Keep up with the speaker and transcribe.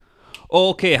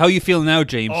Okay, how you feeling now,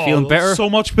 James? Feeling better? So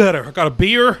much better. I got a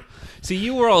beer, See,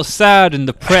 you were all sad and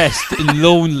depressed and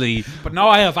lonely. but now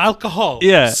I have alcohol.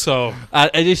 Yeah. So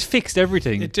It just fixed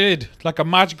everything. it did. Like a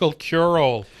magical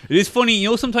cure-all. It is funny, you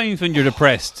know, sometimes when you're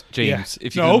depressed, James. Yeah.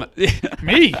 If you No. can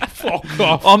Me? Fuck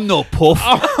off. I'm no puff.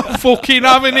 I'm fucking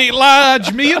having it,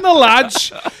 lads. Me and the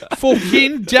lads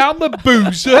fucking down the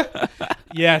boozer.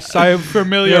 Yes, I am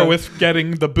familiar Yeah. with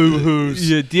getting the boo-hoos.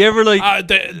 Yeah, do you ever like...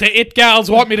 The it gals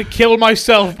want me to kill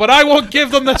myself, but I won't give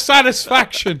them the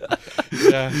satisfaction.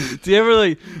 Yeah. Do you ever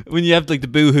like when you have like the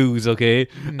boo-hoos, okay,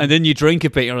 and then you drink a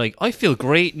bit, you're like, I feel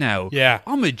great now. Yeah.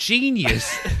 I'm a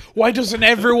genius. Why doesn't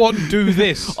everyone do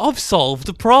this? I've solved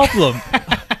the problem.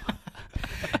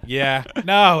 Yeah.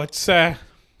 No, it's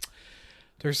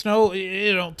there's no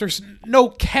there's no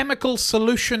chemical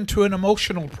solution to an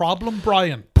emotional problem,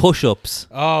 Brian. Push-ups.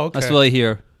 Oh, okay. That's what I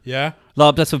hear. Yeah.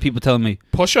 Lob, that's what people tell me.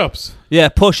 Push-ups. Yeah,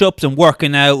 push-ups and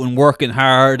working out and working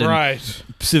hard and Right.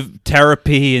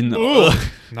 therapy and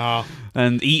No.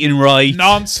 and eating right.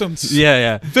 Nonsense.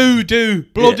 Yeah. Voodoo.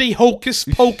 Bloody hocus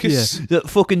pocus. Yeah. The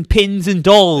fucking pins and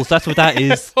dolls. That's what that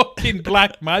is. Fucking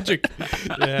black magic.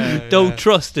 Yeah, Don't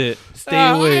trust it. Stay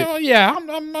away. Yeah,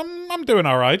 I'm doing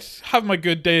all right. Have my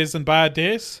good days and bad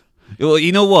days. Well,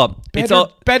 you know what?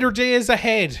 Better days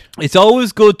ahead. It's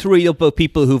always good to read up about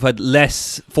people who've had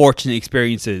less fortunate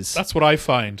experiences That's what I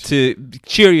find. to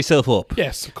cheer yourself up.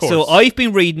 Yes, of course. So I've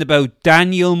been reading about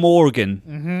Daniel Morgan.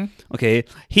 Mm-hmm. Okay,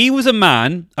 he was a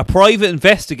man, a private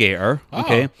investigator.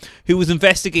 Okay, who was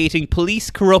investigating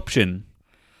police corruption.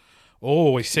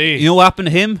 Oh, I see. You know what happened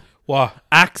to him? What?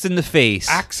 Axe in the face.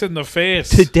 Axe in the face.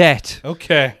 To death.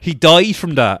 Okay. He died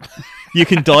from that. You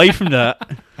can die from that.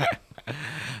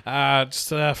 Just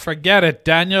forget it,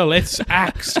 Daniel. It's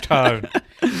Axe Town.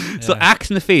 So axe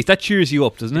in the face, that cheers you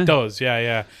up, doesn't it? It does,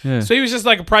 yeah. Yeah. So he was just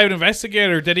like a private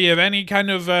investigator. Did he have any kind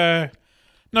of...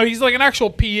 No, he's like an actual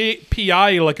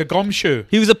PI, like a gumshoe.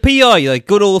 He was a PI, like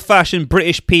good old-fashioned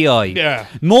British PI. Yeah.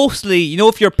 Mostly, you know,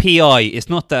 if you're PI, it's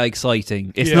not that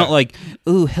exciting. It's Yeah. not like,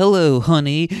 oh, hello,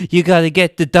 honey, you gotta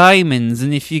get the diamonds,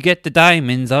 and if you get the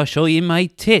diamonds, I'll show you my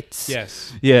tits.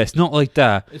 Yes. Yeah, it's not like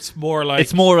that. It's more like...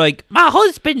 It's more like, my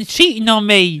husband's cheating on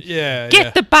me. Yeah, Get yeah.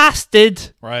 the bastard.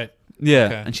 Right. Yeah,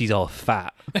 Okay. and she's all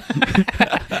fat.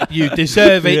 You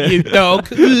deserve it, you dog.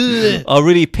 I'll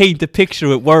really paint the picture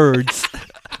with words.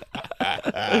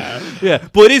 Yeah,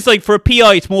 but it's like for a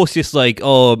PI, it's mostly just like,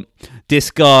 oh,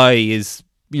 this guy is,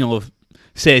 you know,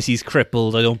 says he's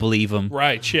crippled. I don't believe him.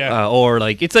 Right, yeah. Or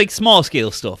like it's like small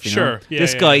scale stuff. You know? Sure, yeah,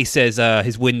 This yeah. guy says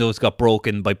his windows got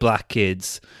broken by black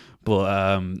kids,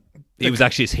 but it was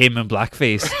actually just him in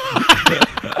blackface.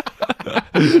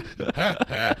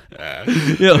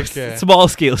 You know, Okay. small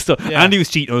scale stuff. Yeah. And he was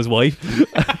cheating on his wife.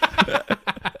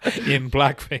 In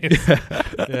blackface.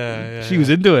 Yeah. She was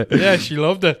into it. Yeah, she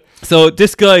loved it. So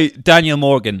this guy, Daniel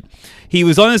Morgan, he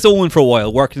was on his own for a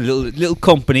while, working in a little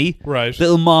company, Right.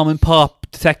 little mom and pop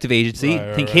detective agency. Right,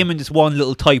 I think right. him and this one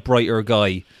little typewriter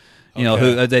guy, you know,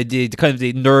 who the kind of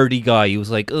the nerdy guy. He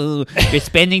was like, "Oh, you're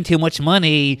spending too much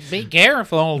money." Be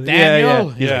careful, Daniel. Daniel.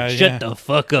 He's like, Shut the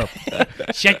fuck up.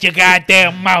 Shut your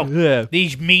goddamn mouth. Yeah.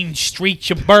 These mean streets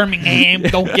of Birmingham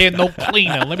don't get no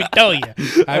cleaner, let me tell you.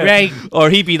 All right? Or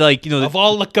he'd be like, you know, Of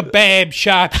all the kebab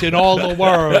shops in all the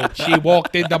world, she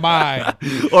walked into mine.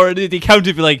 or the accountant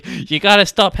would be like, "You gotta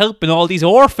stop helping all these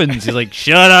orphans." He's like,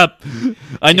 "Shut up.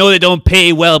 I know they don't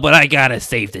pay well, but I gotta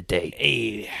save the day."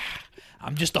 Hey,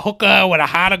 I'm just a hooker with a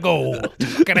heart of gold.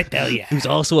 What can I tell you? Who's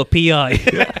also a PI.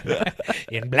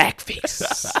 In blackface.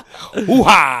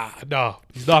 Hoo-ha! No,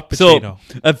 he's not So Pacino.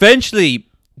 eventually,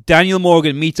 Daniel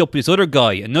Morgan meets up with this other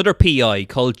guy, another PI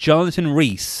called Jonathan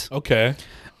Rees. Okay.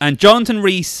 And Jonathan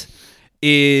Rees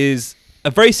is a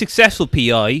very successful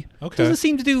PI. Okay. Doesn't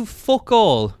seem to do fuck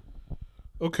all.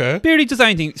 Okay. Barely does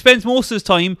anything. Spends most of his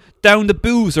time down the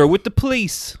boozer with the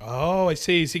police. Oh, I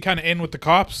see. Is he kind of in with the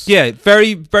cops? Yeah,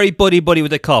 very, very buddy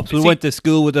with the cops. We Is he- went to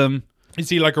school with them. Is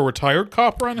he like a retired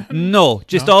cop or anything? No,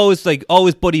 just always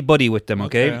buddy with them,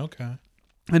 okay? Okay.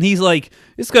 And he's like,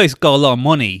 this guy's got a lot of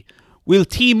money. We'll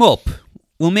team up.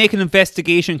 We'll make an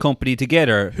investigation company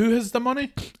together. Who has the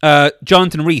money?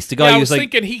 Jonathan Rees, the guy Yeah, I who's was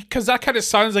like... thinking because that kind of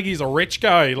sounds like he's a rich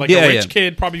guy. Like Yeah, a rich yeah.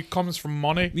 kid probably comes from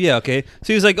money. Yeah, okay. So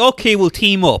he was like, okay, we'll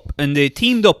team up. And they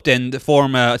teamed up then to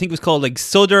form, I think it was called like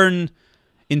Southern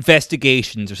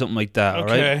Investigations or something like that,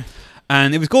 Okay. alright?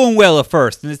 And it was going well at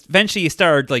first. And eventually it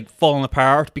started like falling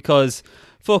apart because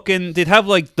they'd have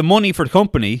like the money for the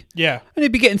company, Yeah. and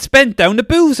it'd be getting spent down the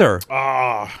boozer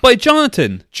Ah, by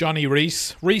Jonathan. Johnny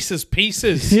Reese's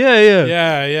Pieces. Yeah.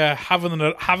 Yeah.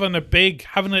 Having it big,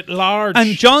 having it large.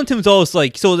 And Jonathan was always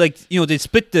like, so like, they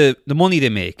split the money they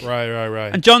make. Right.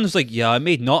 And John was like, yeah, I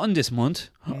made nothing this month.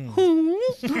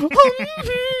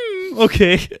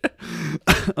 Okay.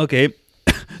 Okay.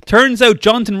 Turns out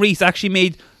Jonathan Rhys actually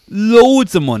made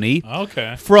loads of money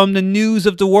Okay. from the News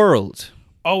of the World.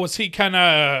 Oh, was he kind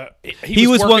of... He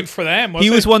was working for them, He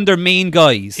was one of their main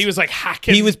guys. He was like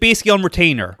hacking... He was basically on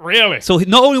retainer. Really? So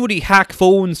not only would he hack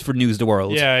phones for News of the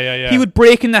World, Yeah. he would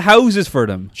break into houses for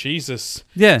them. Jesus.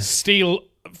 Yeah. Steal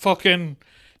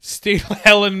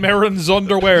Helen Mirren's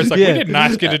underwear. It's like, we didn't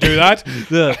ask you to do that.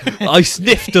 I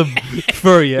sniffed them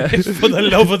for you. For the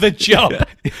love of the job.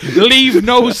 Leave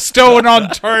no stone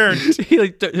unturned.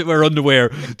 Like, wear underwear.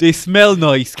 They smell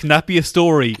nice. Can that be a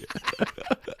story?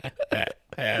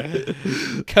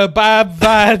 Kebab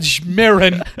Vaj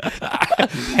Mirren.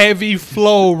 Heavy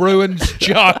flow ruins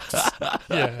jocks.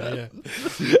 Yeah.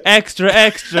 Extra.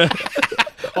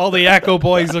 All the Echo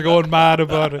boys are going mad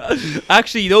about it.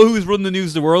 Actually, you know who's running the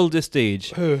News of the World this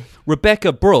stage? Who?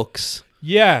 Rebecca Brooks.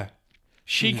 Yeah.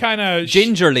 She kind of...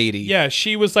 Ginger lady. Yeah,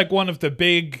 she was like one of the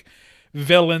big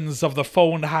villains of the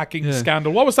phone hacking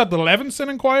scandal. What was that, the Levinson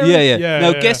inquiry? Yeah.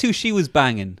 Now, guess who she was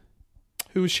banging?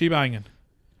 Who was she banging?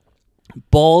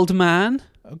 Bald man.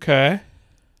 Okay.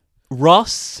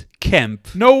 Ross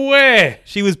Kemp. No way.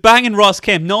 She was banging Ross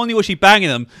Kemp. Not only was she banging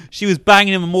him, she was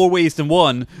banging him in more ways than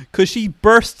one because she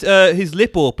burst his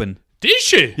lip open. Did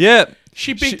she? Yeah.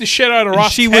 She beat the shit out of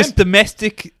Ross She Kemp? was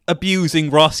domestic abusing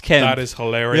Ross Kemp. That is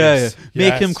hilarious. Yeah.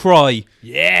 Make him cry.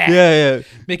 Yeah.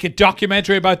 Make a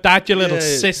documentary about that, you little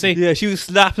sissy. Yeah, she was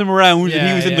slapping him around and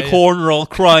he was in the yeah. corner all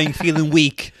crying, feeling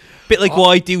weak. Bit like what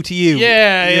I do to you.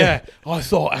 Yeah. I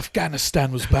thought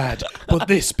Afghanistan was bad, but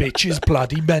this bitch is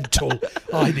bloody mental.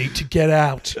 I need to get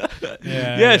out.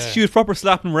 Yes, she was proper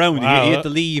slapping him around. Wow, He had to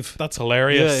leave. That's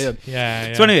hilarious.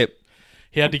 Yeah. So anyway,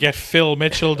 he had to get Phil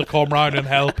Mitchell to come round and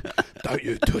help. Don't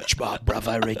you touch my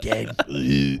brother again.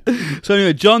 So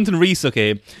anyway, Jonathan Rhys,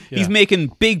 he's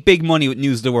making big money with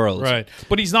News of the World. Right.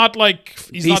 But he's not like...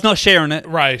 He's not sharing it.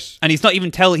 Right. And he's not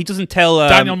even he doesn't tell...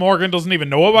 Daniel Morgan doesn't even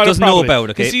know about it, doesn't know about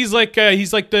it, okay. 'Cause he's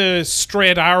like the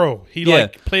straight arrow. He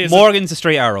plays... Morgan's a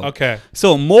straight arrow. Okay.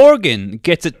 So Morgan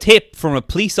gets a tip from a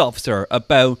police officer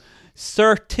about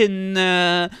certain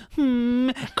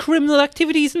criminal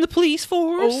activities in the police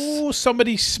force. Oh,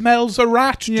 somebody smells a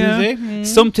rat, do they?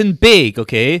 Something big,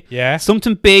 okay? Yeah.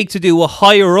 Something big to do with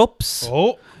higher-ups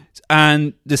Oh.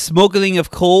 and the smuggling of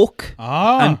coke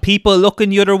and people looking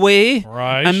the other way.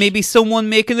 Right. And maybe someone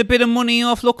making a bit of money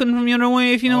off looking from the other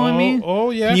way, if you know what I mean.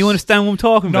 Oh, yes. Can you understand what I'm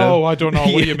talking about? No, I don't know.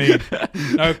 What do you mean?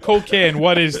 Now, cocaine,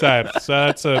 what is that? So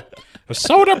that's a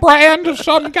soda brand of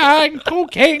some kind,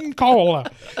 cocaine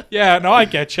cola. Yeah, no, I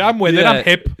get you. I'm with it. I'm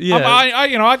hip. Yeah.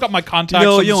 I got my contacts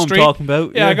You on the know what I'm street. talking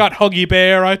about. Yeah, I got Huggy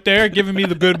Bear out there giving me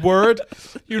the good word.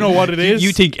 You know what it is.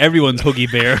 You think everyone's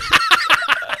Huggy Bear.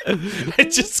 I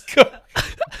just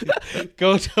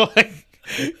go to like...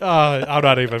 I'm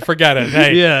not even. Forget it.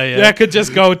 Hey, Yeah. That could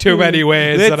just go too many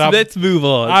ways. Let's move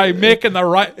on. I'm making the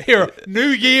right... Here, new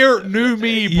year, new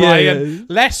me, Brian.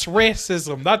 Less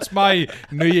racism. That's my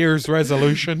New Year's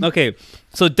resolution. Okay,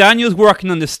 so Daniel's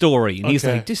working on the story, and he's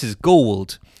like, this is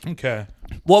gold. Okay.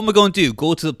 What am I going to do?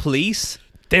 Go to the police?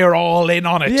 They're all in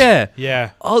on it.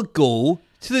 Yeah. I'll go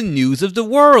to the News of the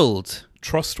World.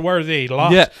 Trustworthy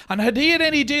lot. Yeah. And had he had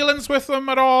any dealings with them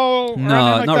at all?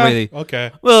 No, not really.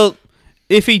 Okay. Well,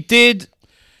 if he did,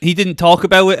 he didn't talk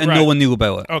about it, and no one knew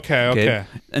about it. Okay.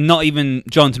 And not even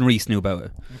Jonathan Rhys knew about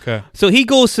it. Okay. So he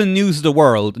goes to the News of the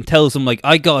World and tells them, like,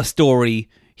 I got a story,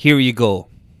 here you go.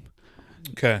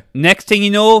 Okay. Next thing you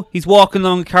know, he's walking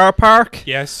along a car park.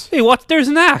 Yes. Hey, what? There's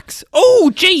an axe. Oh,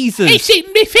 Jesus. It's in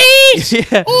my face.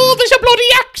 Yeah. Oh, there's a bloody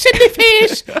axe in my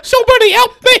face. Somebody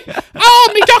help me.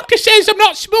 Oh, my doctor says I'm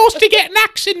not supposed to get an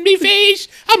axe in my face.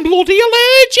 I'm bloody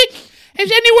allergic.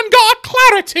 Has anyone got a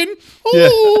Claritin?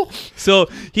 Oh. Yeah. So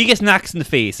he gets an axe in the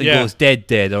face and goes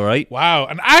dead, all right? Wow,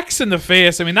 an axe in the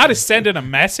face. I mean, that is sending a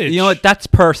message. You know what? That's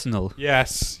personal.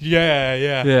 Yes. Yeah.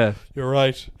 Yeah. You're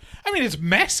right. I mean, it's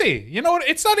messy. You know,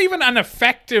 it's not even an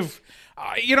effective...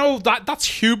 that's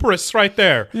hubris right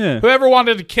there. Yeah. Whoever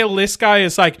wanted to kill this guy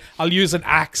is like, I'll use an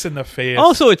axe in the face.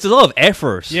 Also, it's a lot of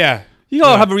effort. Yeah. You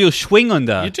gotta have a real swing on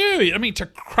that. You do. I mean, to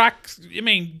crack. I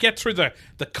mean, get through the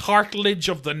cartilage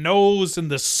of the nose and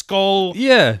the skull.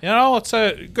 Yeah. You know, it's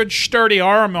a good sturdy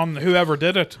arm on whoever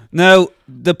did it. Now,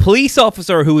 the police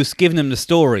officer who was giving him the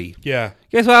story, Yeah.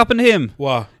 guess what happened to him?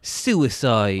 What?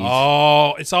 Suicide.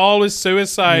 Oh, it's always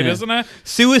suicide, Yeah. isn't it?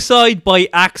 Suicide by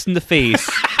axe in the face.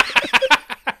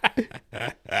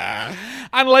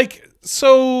 And like,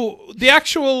 so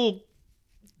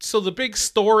the big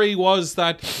story was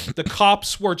that the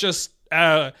cops were just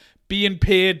being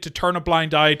paid to turn a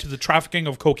blind eye to the trafficking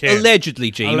of cocaine. Allegedly,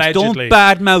 James. Allegedly. Don't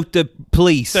badmouth the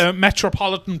police. The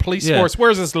Metropolitan Police Yeah. Force.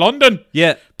 Where's this? London?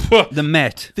 Yeah. Puh. The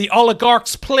Met. The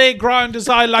oligarchs' playground, as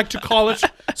I like to call it.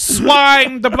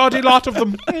 Swine, the bloody lot of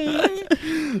them.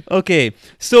 Okay,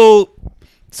 so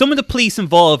some of the police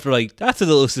involved were like, that's a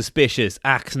little suspicious,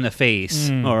 axe in the face,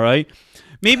 all right?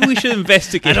 Maybe we should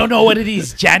investigate. I don't know what it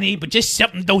is, Johnny, but just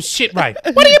something don't sit right.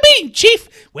 What do you mean, Chief?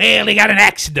 Well, he got an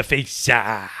axe in the face.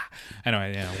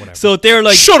 Anyway, yeah, whatever. So they're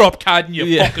like... Shut up, Cadden, you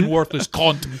Yeah. fucking worthless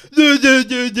cunt.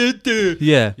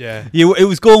 Yeah. Yeah. It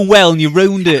was going well and you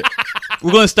ruined it.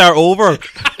 We're going to start over.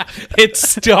 Hit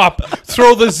stop.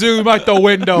 Throw the Zoom out the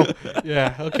window.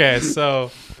 Yeah, okay,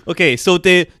 so... Okay, so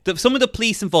the some of the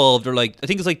police involved are like, I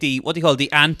think it's like the, what do you call it,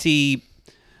 the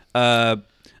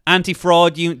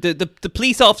anti-fraud unit, the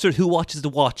police officer who watches the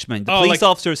Watchmen, the police like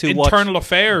officers who Internal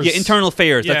Affairs. Yeah, internal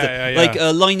affairs. Yeah, That's yeah, it. yeah. Like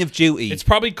a line of duty. It's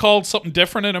probably called something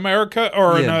different in America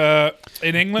or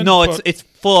in England. No, but- it's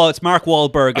full. It's Mark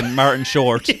Wahlberg and Martin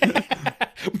Short.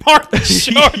 Martin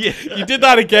Short. Yeah. You did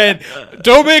that again.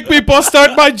 Don't make me bust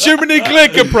out my Jiminy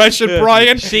Glick impression,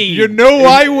 Brian. Sheen. You know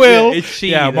I will. It's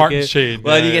Sheen. Yeah, Martin okay? Sheen.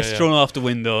 Well, Yeah, he gets yeah, thrown off the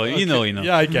window. You know.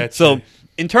 Yeah, I get So, you.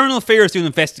 Internal Affairs doing an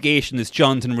investigation. This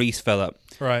Jonathan Rees fella.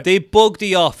 Right. They bug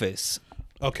the office.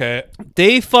 Okay.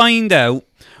 They find out.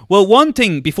 Well, one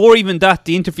thing before even that,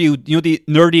 the interview. You know, the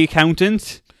nerdy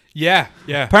accountant. Yeah,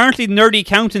 yeah. Apparently, the nerdy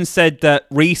accountant said that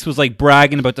Rees was like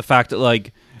bragging about the fact that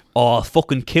like, oh, I'll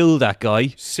fucking kill that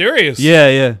guy. Serious?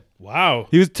 Yeah. Wow.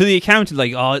 He was to the accountant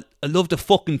like, oh, I'd love to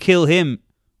fucking kill him.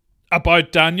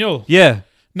 About Daniel? Yeah.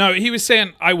 No, he was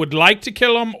saying, I would like to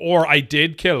kill him or I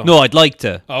did kill him. No, I'd like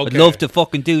to. I'd Okay. love to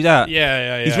fucking do that.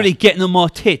 Yeah. He's really getting on my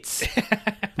tits.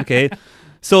 Okay.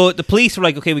 So the police were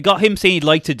like, okay, we got him saying he'd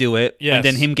like to do it, Yes. and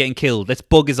then him getting killed. Let's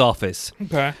bug his office.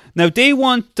 Okay. Now, they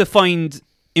want to find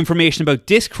information about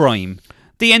this crime.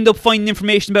 They end up finding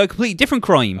information about a completely different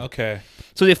crime. Okay.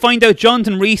 So they find out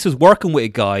Jonathan Rees was working with a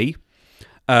guy,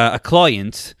 a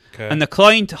client, Okay. and the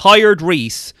client hired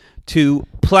Rees to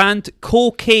plant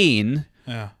cocaine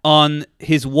Yeah. on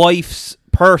his wife's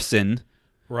person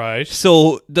Right.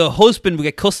 so the husband would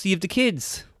get custody of the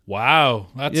kids. Wow.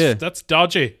 That's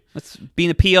dodgy. That's being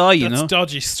a PI, you That's know?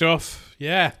 dodgy stuff.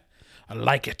 Yeah. I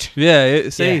like it. Yeah,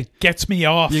 see, Yeah. Gets me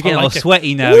off. you're I getting like all it.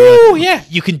 sweaty now. Ooh, You're like, yeah.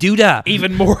 you can do that.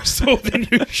 Even more so than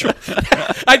usual.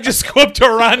 I just go up to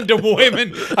random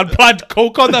women and plant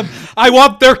coke on them. I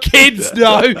want their kids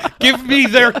now. Give me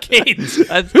their kids.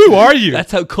 Who are you?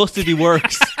 That's how custody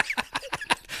works.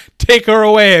 Take her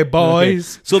away,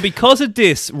 boys. So because of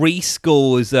this, Rees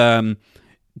goes,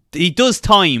 he does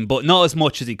time, but not as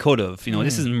much as he could have. You know,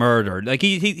 this is murder. Like,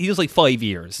 he does like 5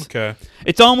 years. Okay.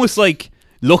 It's almost like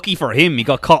lucky for him he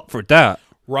got caught for that.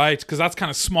 Right, because that's kind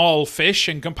of small fish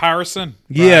in comparison.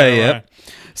 Yeah, Right, yeah. right.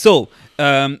 So,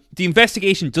 the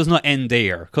investigation does not end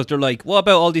there, because they're like, what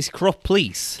about all these corrupt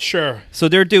police? Sure. So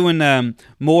they're doing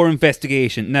more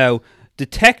investigation. Now,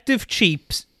 Detective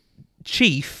Chief,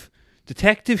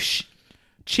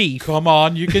 Come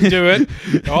on, you can do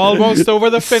it. Almost over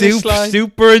the finish line.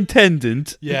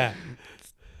 Superintendent Yeah.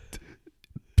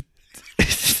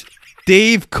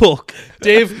 Dave Cook.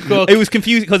 Dave Cook. It was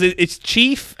confusing because it's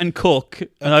Chief and Cook,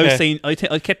 and I was Okay. saying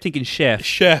I kept thinking Chef.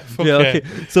 Chef. Okay. Yeah, okay.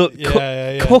 So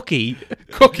Yeah. Cookie.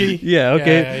 Cookie. Yeah,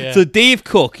 okay. Yeah. So Dave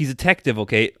Cook, he's a detective,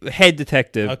 okay, head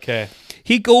detective. Okay.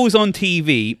 He goes on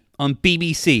TV on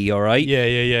BBC, all right?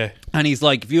 Yeah. And he's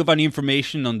like, if you have any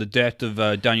information on the death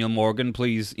of Daniel Morgan,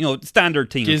 please, standard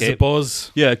thing, Gives okay? a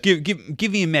buzz. Yeah,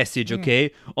 give me a message,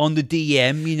 okay? On the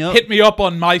DM, Hit me up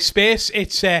on MySpace.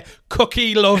 It's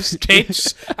Cookie Loves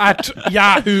Tits at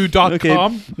yahoo.com.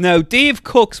 Okay. Now, Dave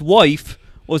Cook's wife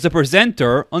was a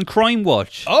presenter on Crime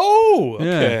Watch. Oh, Yeah.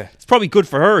 okay. It's probably good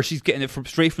for her. She's getting it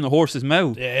straight from the horse's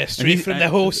mouth. Yeah, And straight he's- from the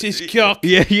horse's cock.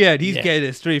 Yeah, and he's Yeah. getting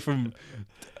it straight from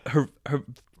her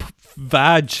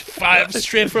vag.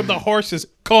 Straight from the horse's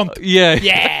cunt. Yeah.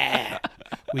 Yeah.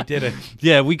 We did it.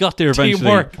 Yeah, we got there eventually.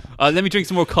 Teamwork. Let me drink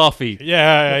some more coffee.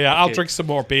 Yeah. I'll Okay. drink some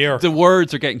more beer. The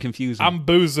words are getting confusing. I'm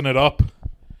boozing it up.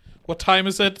 What time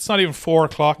is it? It's not even 4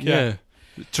 o'clock yet.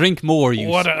 yeah. Drink more, you.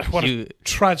 What a you-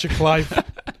 tragic life.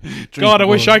 God, I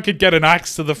wish I could get an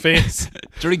axe to the face.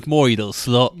 Drink more, you little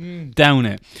slut. Down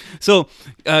it. So,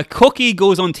 Cookie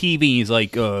goes on TV. He's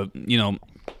like,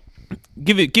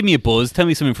 give me a buzz. Tell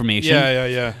me some information.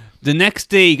 Yeah. The next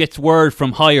day, he gets word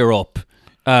from higher up.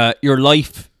 Your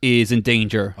life is in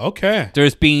danger. Okay.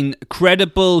 There's been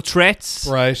credible threats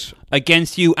Right.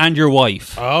 against you and your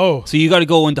wife. Oh. So you got to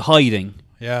go into hiding.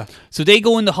 Yeah. So they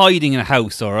go into hiding in a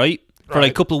house, all right, for like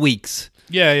Right. a couple of weeks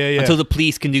Yeah. until the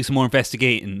police can do some more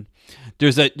investigating.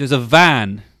 There's a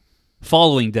van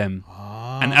following them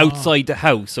and outside the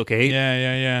house. Okay.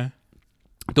 Yeah.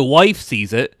 The wife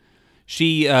sees it.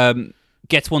 She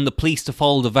gets one of the police to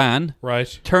follow the van.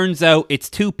 Right. Turns out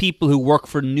it's two people who work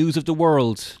for News of the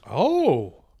World.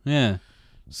 Oh. Yeah.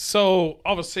 So,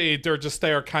 obviously, they're just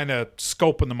there kind of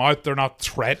scoping them out. They're not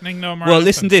threatening them or Well, anything.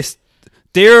 listen to this.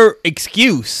 Their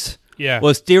excuse Yeah.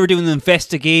 was they were doing an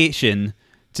investigation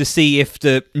to see if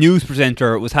the news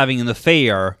presenter was having an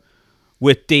affair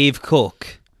with Dave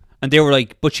Cook. And they were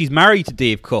like, but she's married to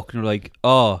Dave Cook. And they're like,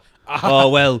 oh,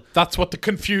 well. That's what the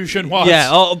confusion was.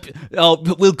 Yeah,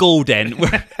 we'll go then.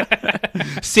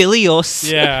 Silly us.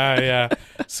 Yeah.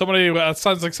 Somebody, it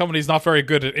sounds like somebody's not very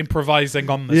good at improvising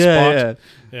on the spot.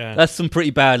 Yeah. That's some pretty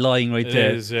bad lying right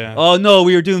there. It is, yeah. Oh, no,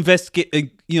 we were doing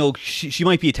she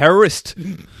might be a terrorist.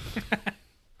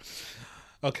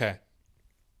 Okay.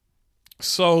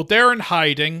 So they're in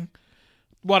hiding.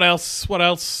 What else?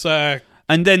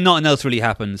 And then nothing else really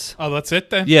happens. Oh, that's it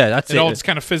then? Yeah, that's it. It all just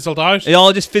kind of fizzled out? It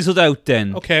all just fizzled out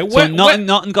then. Okay, So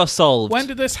nothing got solved. When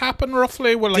did this happen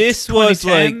roughly? Well, like This was,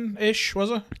 like- 2010-ish,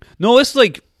 was it? No, it's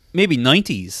like maybe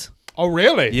 90s. Oh,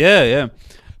 really? Yeah.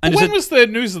 And When was the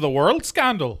News of the World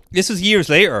scandal? this was years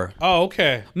later. Oh,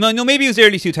 okay. No, maybe it was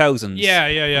early 2000s. Yeah.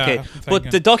 Okay, I'm but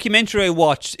thinking. the documentary I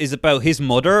watched is about his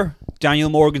mother, Daniel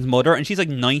Morgan's mother, and she's like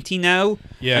 90 now.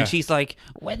 Yeah. And she's like,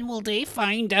 when will they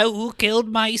find out who killed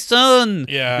my son?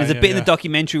 Yeah, There's a yeah, bit in yeah. the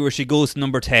documentary where she goes to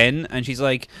number 10 and she's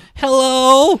like,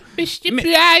 hello, Mr.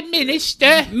 Prime Minister.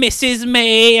 Mrs.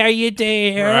 May, are you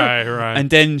there? Right. And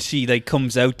then she like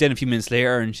comes out then a few minutes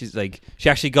later and she's like, she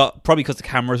actually got, probably because the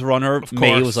cameras were on her,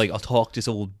 May course. was like, I'll talk to this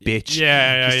old bitch.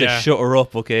 Yeah, Just to shut her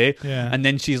up, okay? Yeah. And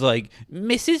then she's like,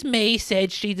 Mrs. May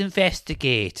said she'd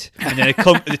investigate. And then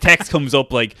the text comes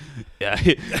up like, yeah,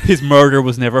 his murder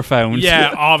was never found.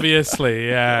 Yeah, obviously.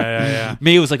 Yeah.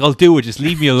 May was like, I'll do it, just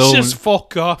leave me alone. Just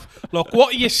fuck off. Look,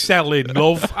 what are you selling,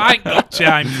 love? I ain't got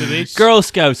time for this. Girl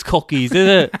Scouts cookies, is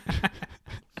it?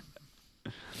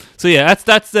 So yeah,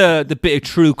 that's the bit of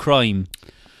true crime.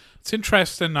 It's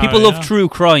interesting now. People love true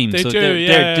crime. They so do,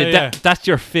 yeah. That's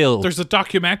your fill. There's a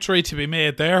documentary to be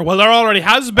made there. Well, there already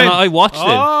has been. And I watched it.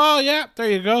 Oh, yeah. There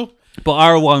you go. But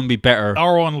our one would be better.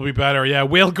 Our one will be better. Yeah,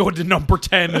 we'll go to number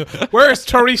 10. Where's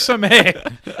Theresa May?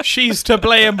 She's to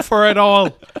blame for it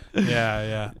all.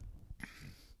 Yeah.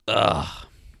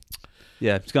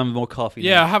 Yeah, it's gonna be more coffee.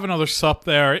 Yeah, have another sup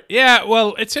there. Yeah,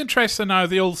 well, it's interesting now,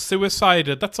 the old suicide.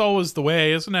 That's always the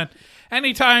way, isn't it?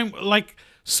 Anytime, like,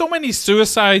 so many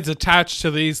suicides attached to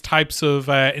these types of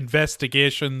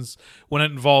investigations when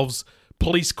it involves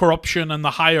police corruption and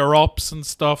the higher-ups and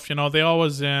stuff, you know, they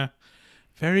always,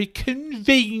 very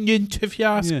convenient, if you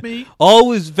ask me.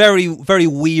 Always very, very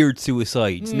weird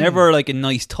suicides. Never like a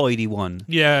nice, tidy one.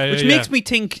 Yeah, Which makes me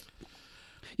think,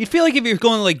 you'd feel like if you're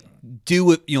going to like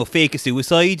do it, fake a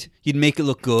suicide, you'd make it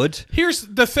look good. Here's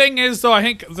the thing is, though, I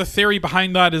think the theory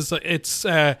behind that is that it's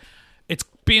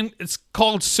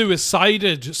called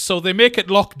suicided, so they make it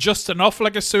look just enough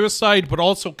like a suicide, but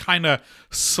also kind of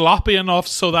sloppy enough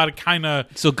so that it kind of...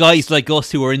 So guys like us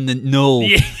who are in the know.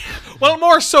 Yeah. Well,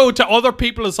 more so to other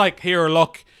people, it's like, here,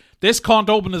 look, this can't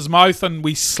open his mouth and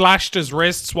we slashed his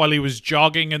wrists while he was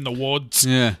jogging in the woods.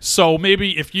 Yeah. So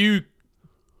maybe if you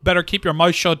better keep your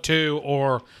mouth shut too,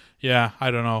 or, yeah,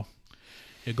 I don't know,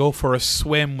 you go for a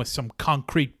swim with some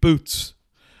concrete boots.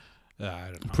 I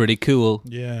don't know. Pretty cool.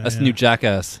 Yeah, That's yeah. the new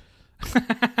Jackass.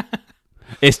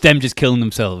 It's them just killing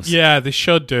themselves. Yeah, they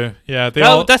should do. Yeah,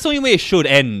 That's the only way it should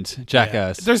end,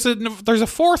 Jackass. There's a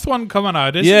fourth one coming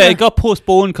out, isn't Yeah, there? it got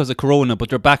postponed because of Corona, but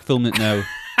they're back filming it now.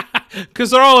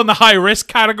 Because they're all in the high risk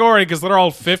category because they're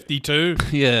all 52.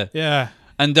 Yeah. Yeah.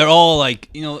 And they're all like,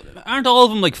 aren't all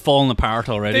of them like falling apart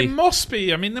already? They must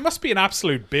be. I mean, they must be an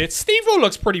absolute bit. Steve-O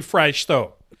looks pretty fresh,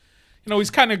 though.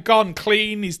 He's kind of gone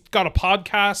clean. He's got a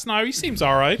podcast now. He seems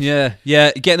all right. Yeah.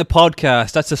 Getting a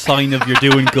podcast, that's a sign of you're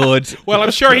doing good. Well, I'm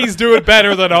sure he's doing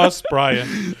better than us,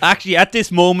 Brian. Actually, at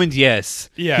this moment, yes.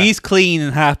 Yeah. He's clean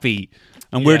and happy.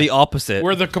 And we're Yeah. the opposite.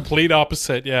 We're the complete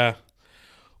opposite, yeah.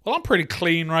 Well, I'm pretty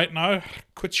clean right now.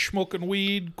 Quit smoking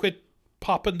weed, quit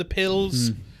popping the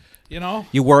pills,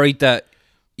 You worried that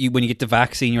when you get the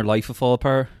vaccine, your life will fall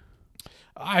apart?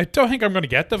 I don't think I'm going to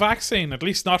get the vaccine, at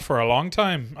least not for a long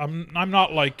time. I'm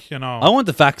not like, I want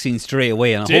the vaccine straight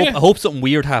away, and Do you? I hope something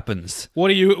weird happens. What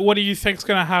do you think's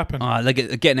going to happen?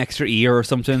 Like get an extra ear or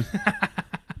something.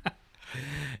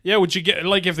 Yeah, would you get,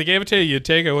 like, if they gave it to you, you'd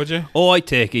take it, would you? Oh, I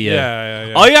take it.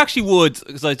 Yeah. I actually would,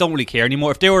 because I don't really care anymore.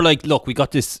 If they were like, look, we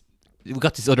got this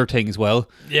other thing as well.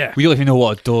 Yeah. We don't even know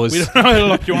what it does. We don't know.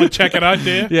 Look, you want to check it out,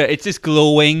 do you? Yeah, it's just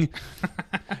glowing.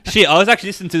 Shit, I was actually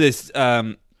listening to this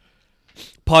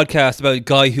podcast about a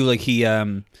guy who like he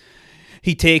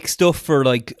takes stuff for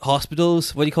like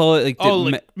hospitals. What do you call it?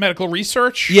 Like medical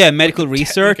research. Yeah, medical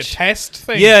research. Like a test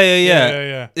thing.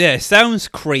 Yeah. Yeah, it sounds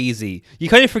crazy. You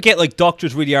kind of forget like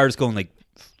doctors really are just going like,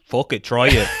 fuck it, try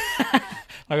it.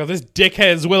 Like, if this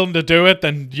dickhead's willing to do it,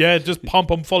 then yeah, just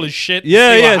pump him full of shit.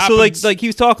 Yeah. So like he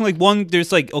was talking like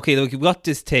there's like, okay, look, we got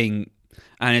this thing.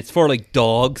 And it's for like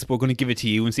dogs. We're going to give it to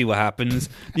you and see what happens.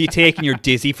 You take and you're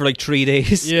dizzy for like 3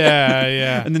 days.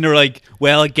 Yeah. And then they're like,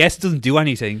 well, I guess it doesn't do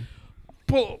anything.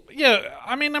 Well, yeah.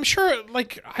 I mean, I'm sure.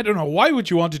 Like, I don't know. Why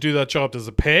would you want to do that job? Does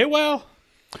it pay well?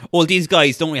 Well, these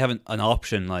guys don't really have an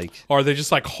option. Like, or are they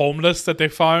just like homeless that they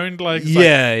found? Like, it's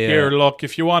yeah. Here, look.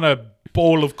 If you want a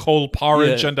bowl of cold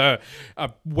porridge and a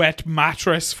wet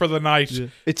mattress for the night,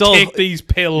 take these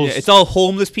pills. Yeah, it's all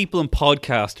homeless people and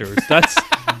podcasters. That's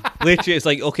literally, it's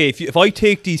like, okay, if I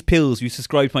take these pills, you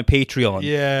subscribe to my Patreon.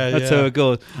 That's how it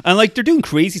goes. And like, they're doing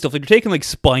crazy stuff. Like, they're taking like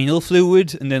spinal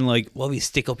fluid and then like, well, we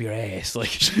stick up your ass.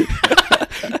 Like,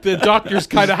 the doctors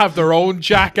kind of have their own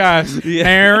jackass.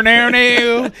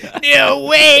 No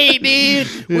way,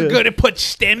 dude. We're going to put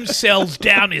stem cells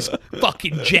down his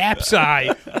fucking Jap's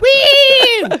eye.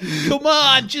 Woo! Come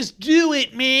on, just do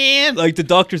it, man. Like, the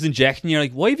doctor's injecting you. You're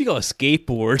like, why have you got a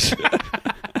skateboard?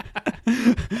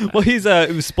 Well,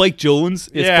 it was Spike Jones.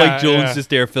 Spike Jones just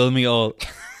there filming it all.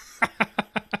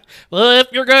 Well, if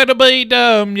you're gonna be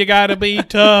dumb, you gotta be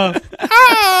tough.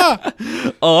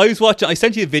 I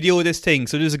sent you a video of this thing.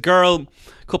 So there's a girl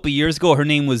a couple of years ago. Her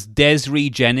name was Desiree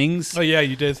Jennings. Oh yeah,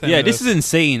 you did. Yeah, this is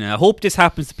insane. I hope this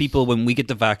happens to people when we get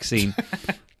the vaccine.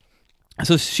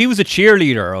 So she was a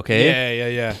cheerleader,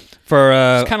 okay? Yeah. For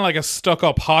it's kind of like a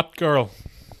stuck-up hot girl.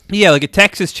 Yeah, like a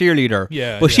Texas cheerleader.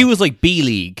 Yeah, but she was like B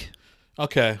League.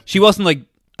 Okay. She wasn't like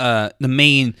the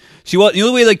main. She was, you know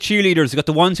the way like cheerleaders, you got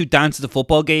the ones who dance at the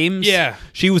football games. Yeah.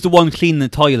 She was the one cleaning the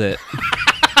toilet.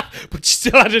 But she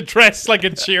still had to dress like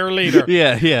a cheerleader.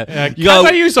 Yeah. Can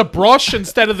I use a brush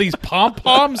instead of these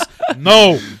pom-poms?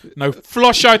 No,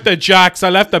 flush out the jacks. I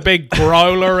left a big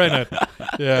growler in it.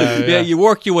 Yeah. You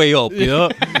work your way up, you know?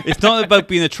 It's not about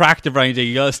being attractive or anything.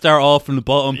 You gotta start off from the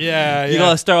bottom. Yeah. You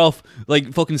gotta start off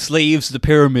like fucking slaves to the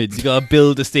pyramids. You gotta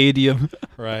build a stadium.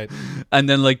 Right. And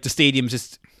then like the stadium's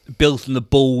just built in the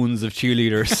bones of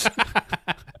cheerleaders.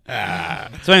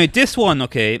 So anyway, this one,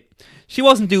 okay, she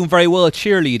wasn't doing very well at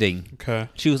cheerleading. Okay.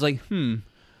 She was like,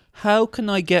 how can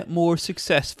I get more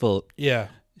successful? Yeah.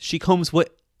 She comes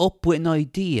up with an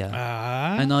idea.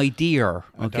 An idea,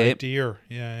 okay? An idea,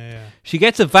 yeah. She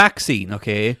gets a vaccine,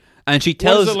 okay? And she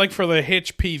tells... What is it, like for the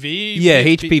HPV? Yeah,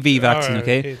 HPV vaccine,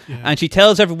 okay? Yeah. And she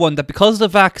tells everyone that because of the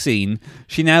vaccine,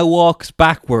 she now walks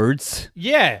backwards.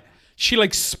 Yeah. She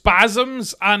like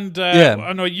spasms and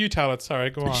I know you tell it. Sorry,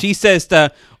 go on. She says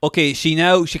that okay, she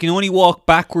can only walk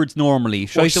backwards normally,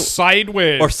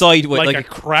 sideways, or sideways, like a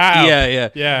crab.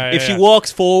 Yeah. If she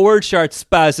walks forward, she starts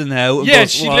spazzing out. Yeah,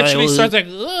 she literally starts like,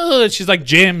 ugh. She's like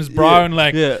James Brown,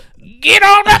 get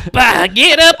on up,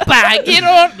 get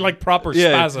on, like proper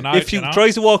spazzing out. If she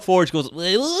tries to walk forward, she goes,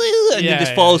 and then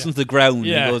just falls into the ground.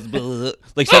 Yeah. And goes,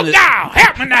 like look now,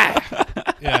 help me now.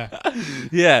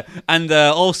 Yeah, and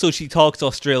also she talks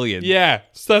Australian. Yeah,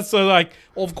 so that's like,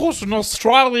 of course, an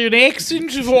Australian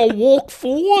accent if I walk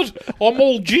forward. I'm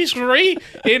all jittery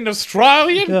in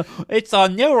Australian. It's a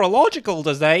neurological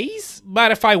disease.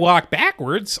 But if I walk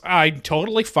backwards, I'm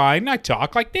totally fine. I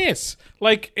talk like this.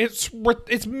 Like, it's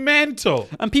mental.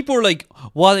 And people are like,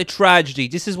 what a tragedy.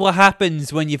 This is what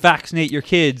happens when you vaccinate your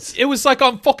kids. It was like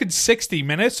on fucking 60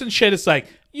 Minutes and shit. It's like,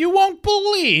 you won't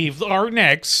believe our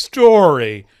next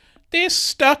story. This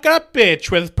stuck-up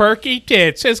bitch with perky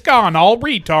tits has gone all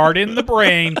retard in the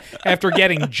brain after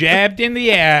getting jabbed in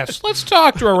the ass. Let's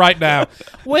talk to her right now.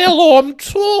 Well, I'm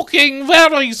talking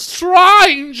very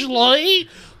strangely.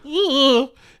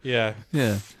 Ugh. Yeah.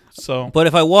 So, but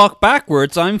if I walk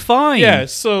backwards, I'm fine. Yeah,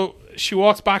 so she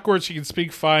walks backwards, she can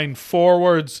speak fine.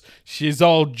 Forwards, she's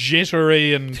all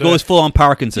jittery and... She goes full on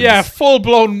Parkinson's. Yeah,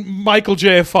 full-blown Michael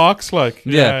J. Fox, like.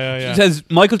 Yeah. She says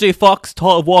Michael J. Fox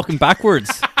taught of walking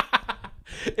backwards.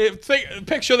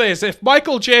 Picture this. If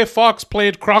Michael J. Fox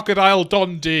played Crocodile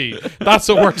Dundee, that's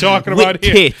what we're talking about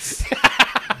here. Tits.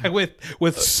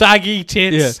 with saggy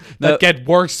tits Yeah. that Now- get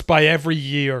worse by every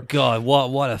year. God,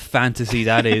 what a fantasy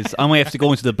that is. I might have to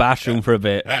go into the bathroom for a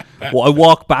bit. Well, I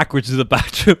walk backwards to the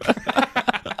bathroom.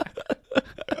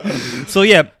 So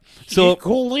yeah, You so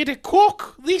call it a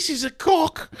cock? This is a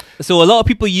cock. a lot of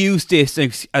people use this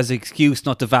as an excuse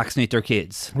not to vaccinate their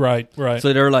kids. Right.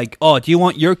 So they're like, "Oh, do you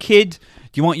want your kid?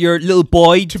 Do you want your little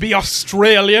boy To be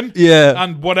Australian, Yeah.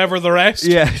 and whatever the rest,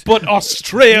 Yeah. but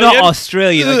Australian, not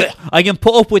Australian? I can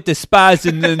put up with the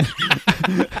spasm and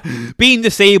being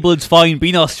disabled's fine.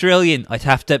 Being Australian, I'd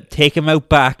have to take him out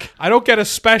back." I don't get a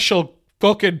special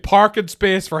fucking parking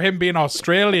space for him being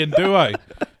Australian, do I?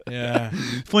 Yeah.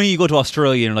 It's funny you go to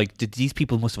Australia and you're like, "Did these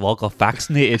people must have all got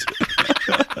vaccinated?"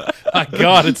 My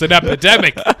God, it's an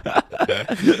epidemic.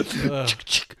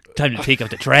 Time to take out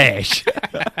the trash.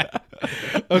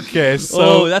 Okay, So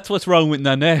so that's what's wrong with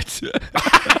Nanette.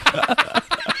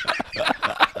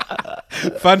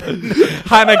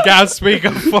 Hannah Gadsby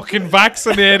got fucking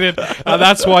vaccinated, and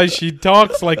that's why she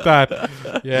talks like that.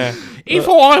 Yeah. If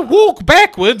I walk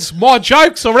backwards, my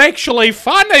jokes are actually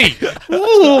funny.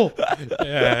 Ooh.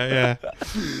 Yeah.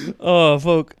 Oh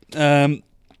fuck.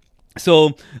 So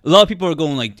a lot of people are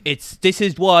going like, this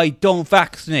is why don't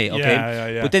vaccinate,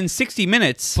 okay? Yeah. But then 60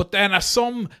 Minutes. But then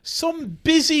some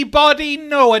busybody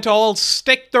know-it-all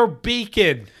stick their beak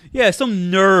in. Yeah, some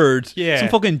nerd. Yeah. Some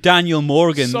fucking Daniel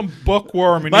Morgan. Some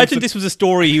bookworm. Imagine this was a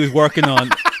story he was working on.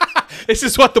 This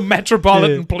is what the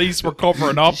Metropolitan Yeah. Police were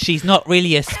covering up. She's not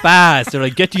really a spaz. They're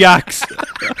like, get the axe.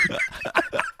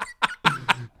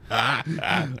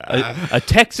 a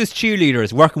Texas cheerleader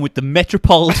is working with the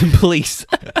Metropolitan Police.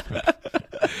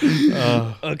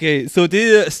 Okay, so they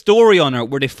did a story on her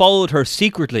where they followed her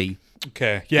secretly.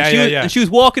 Okay. And Yeah. And she was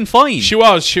walking fine. She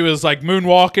was like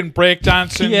moonwalking,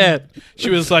 breakdancing. Yeah. She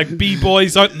was like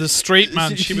b-boys out in the street,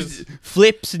 man. She was.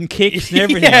 flips and kicks and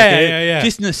everything. Yeah, okay? yeah.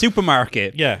 Just in a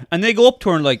supermarket. Yeah. And they go up to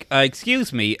her and like,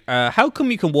 excuse me, how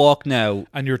come you can walk now?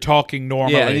 And you're talking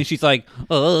normally. Yeah, and then she's like,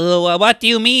 oh, what do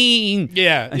you mean?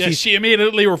 Yeah, And yeah. she's- She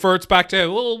immediately reverts back to,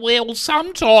 well,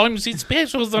 sometimes it's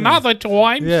better than other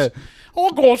times. Yeah. I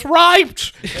got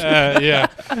raped. Yeah.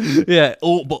 Yeah,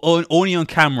 but only on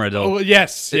camera though. Oh,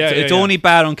 yes. Yeah, It's yeah. only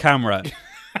bad on camera.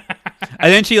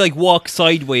 And then she like walks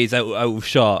sideways out of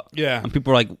shot. Yeah. And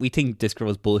people are like, we think this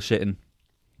girl's bullshitting.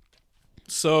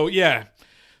 So, yeah.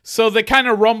 So they kind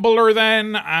of rumble her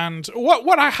then, and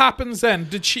what happens then?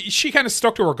 Did she kind of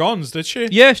stuck to her guns, did she?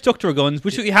 Yeah, stuck to her guns,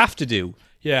 which you have to do.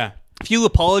 Yeah. If you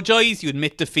apologise, you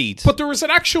admit defeat. But there was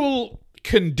an actual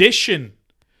condition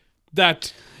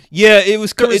that yeah, it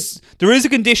was. There's- There is a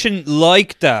condition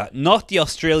like that, not the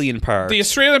Australian part. the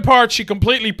Australian part, she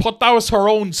completely put, that was her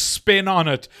own spin on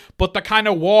it. But the kind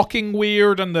of walking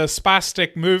weird and the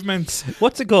spastic movements,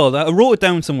 What's it called? I wrote it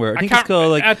down somewhere. I think it's can't-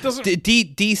 called like it doesn't-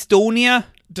 dystonia.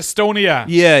 dystonia.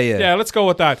 Yeah. Yeah, let's go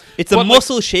with that. It's a But, like,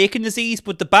 muscle shaking disease,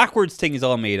 but the backwards thing is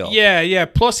all made up. Yeah.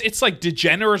 Plus, it's like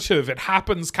degenerative. It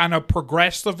happens kind of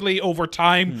progressively over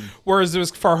time. Whereas it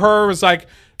was for her, it was like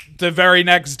the very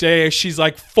next day, she's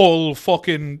like full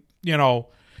fucking,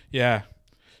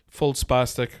 full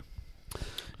spastic.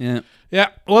 Yeah. Yeah.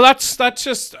 Well, that's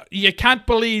just, you can't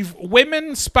believe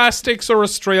women spastics or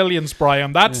Australians,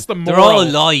 Brian. That's the moral. They're all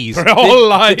lies. They're all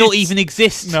lies. They don't even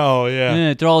exist. No, yeah.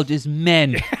 Yeah, they're all just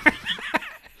men.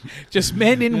 Just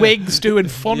men in wigs doing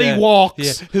funny Yeah.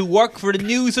 walks. Yeah. Who work for the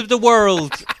news of the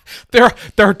world.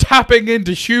 They're tapping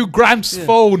into Hugh Grant's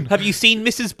phone. Have you seen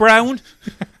Mrs. Brown?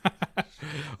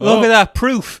 Look at that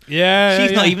proof. Yeah,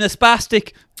 She's not even a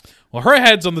spastic. Well, her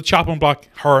head's on the chopping block.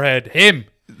 Her head. Him.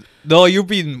 No, you're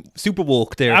being super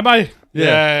woke there. Am I?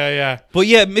 Yeah. But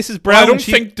yeah, Mrs. Well, Brown. I don't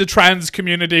she- think the trans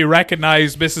community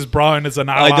recognise Mrs. Brown as an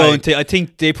ally. I don't. I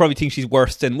think they probably think she's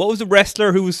worse than what was the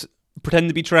wrestler who was pretending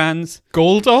to be trans?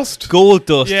 Goldust?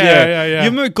 Goldust. Yeah. You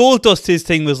remember Goldust? His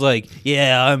thing was like,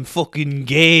 "Yeah, I'm fucking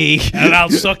gay," And I'll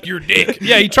suck your dick.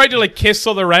 Yeah, he tried to like kiss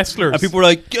other wrestlers. and people were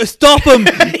like, "Stop him!"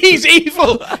 He's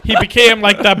evil. He became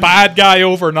like the bad guy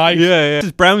overnight. Yeah.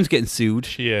 Mrs. Brown's getting sued.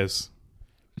 She is.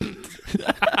 Do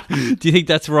you think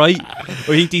that's right, or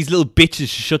do you think these little bitches should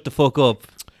shut the fuck up?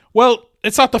 Well,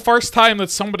 it's not the first time that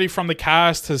somebody from the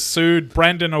cast has sued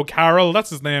Brendan O'Carroll. That's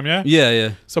his name, yeah?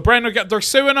 Yeah. So Brendan, they're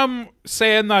suing him,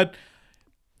 saying that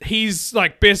he's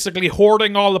like basically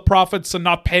hoarding all the profits and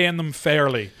not paying them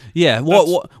fairly. Yeah.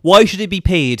 Why should they be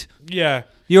paid? Yeah.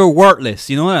 You're worthless.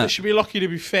 You know They that. should be lucky to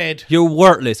be fed. You're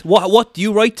worthless. What do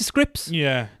you write the scripts?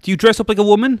 Yeah. Do you dress up like a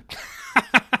woman?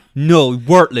 No,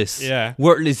 worthless. Yeah.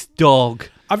 Worthless dog.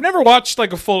 I've never watched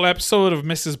like a full episode of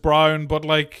Mrs. Brown, but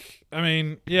like I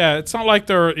mean, yeah, it's not like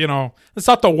they're, it's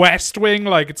not the West Wing.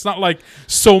 Like, it's not like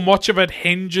so much of it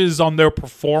hinges on their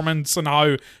performance and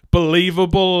how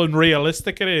believable and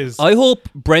realistic it is. I hope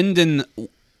Brendan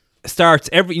starts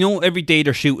every day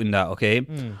they're shooting that, okay?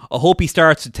 I hope he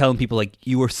starts telling people, like,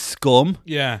 you are scum.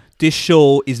 Yeah. This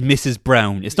show is Mrs.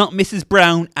 Brown. It's not Mrs.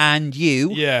 Brown and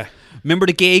you. Yeah. Remember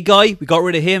the gay guy? We got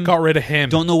rid of him.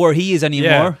 Don't know where he is anymore.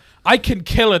 Yeah. I can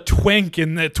kill a twink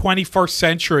in the 21st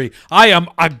century. I am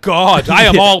a god. I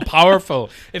am all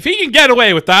powerful. If he can get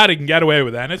away with that, he can get away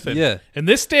with anything. Yeah. In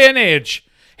this day and age,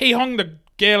 he hung the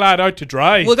gay lad out to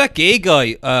dry. Well, that gay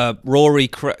guy, Rory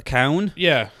Cowan.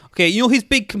 Yeah. Okay, his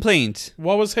big complaint.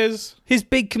 What was his? His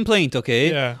big complaint,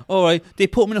 okay? Yeah. All right, they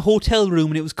put him in a hotel room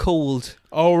and it was cold.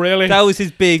 Oh, really? That was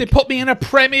his big... They put me in a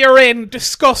Premier Inn.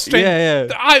 Disgusting. Yeah.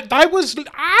 I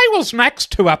was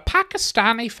next to a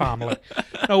Pakistani family.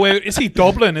 No, wait, is he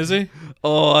Dublin, is he?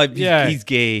 Oh, he's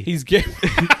gay. He's gay.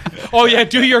 Oh, yeah,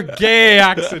 do your gay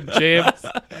accent, James.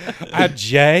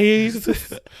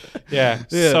 Jesus. Yeah.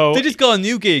 So they just got a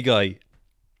new gay guy.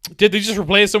 Did they just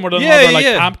replace him with another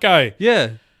camp guy?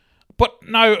 Yeah. But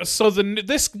now, so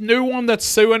this new one that's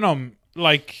suing him,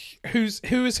 like, who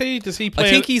is he? Does he play? I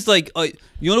think he's like, the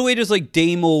way there's like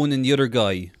Damo and then the other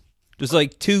guy. There's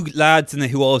like two lads in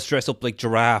it who always dress up like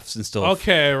giraffes and stuff.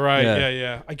 Okay, right,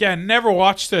 yeah. Again, never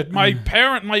watched it. My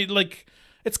parent might like.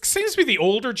 It seems to be the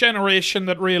older generation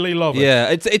that really love it. Yeah,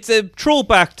 it's a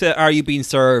throwback to Are You Being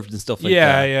Served and stuff like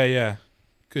that. Yeah.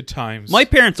 Good times. My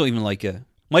parents don't even like it.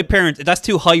 My parents, that's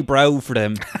too highbrow for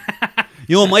them.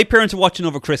 My parents were watching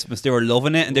over Christmas. They were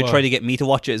loving it, and they tried to get me to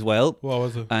watch it as well. What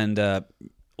was it? And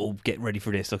get ready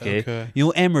for this, okay?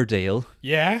 Emmerdale.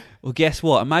 Yeah. Well, guess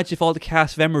what? Imagine if all the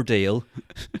cast of Emmerdale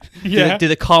Yeah.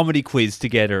 did a comedy quiz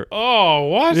together. Oh,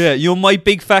 what? Yeah, my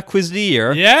big fat quiz of the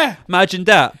year. Yeah. Imagine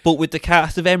that, but with the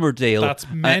cast of Emmerdale. That's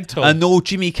mental. And no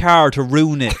Jimmy Carr to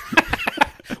ruin it.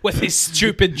 With his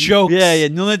stupid jokes. Yeah,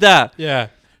 none of that. Yeah.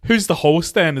 Who's the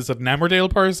host then? Is it an Emmerdale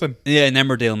person? Yeah, an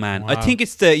Emmerdale man. Wow. I think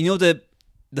it's the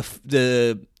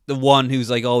one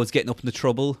who's like always getting up into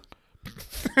trouble.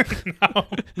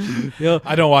 No.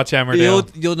 I don't watch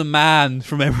Emmerdale. The man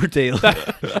from Emmerdale.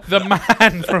 The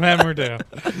man from Emmerdale.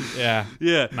 Yeah.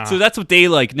 Yeah. Nah. So that's what they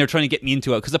like, and they're trying to get me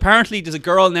into it. Because apparently there's a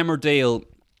girl in Emmerdale,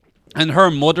 and her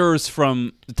mother's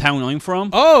from the town I'm from.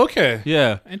 Oh, okay.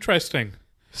 Yeah. Interesting.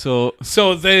 So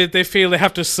they feel they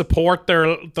have to support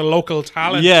the local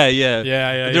talent. Yeah. Yeah.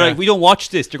 They're like, we don't watch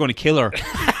this. They're going to kill her.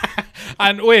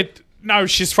 And wait, no,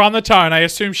 she's from the town. I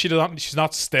assume she's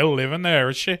not still living there,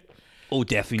 is she? Oh,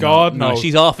 definitely God, not. no.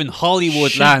 She's off in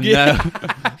Hollywood land now.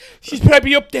 She's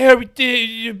probably up there with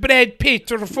the Brad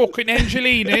Pitt or fucking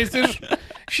Angelina, is it?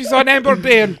 She's on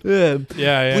Emmerdale.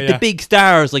 Yeah. With the big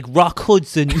stars like Rock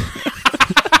Hudson.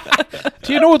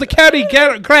 Do you know the Cary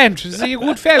Grant? Is he a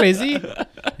good fella, is he?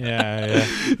 Yeah.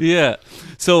 Yeah.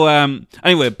 So,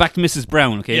 anyway, back to Mrs.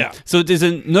 Brown, okay? Yeah. So there's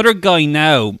another guy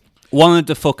now, one of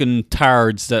the fucking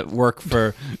tards that work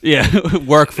for...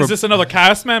 Is this another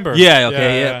cast member? Yeah,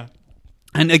 okay, yeah.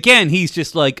 And again, he's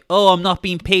just like, oh, I'm not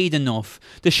being paid enough.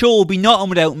 The show will be nothing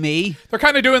without me. They're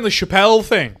kind of doing the Chappelle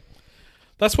thing.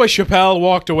 That's why Chappelle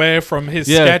walked away from his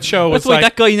sketch show. That's why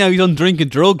that guy now, he's on drinking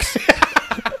drugs.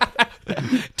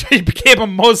 He became a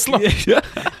Muslim.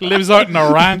 Lives out in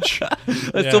a ranch.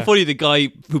 That's so funny. The guy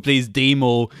who plays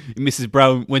Damo, Mrs.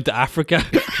 Brown, went to Africa.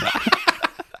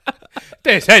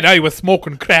 They said I was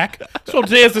smoking crack. So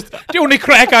there's the only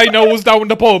crack I know is down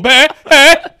the pub, eh?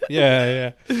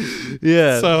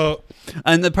 Yeah. So,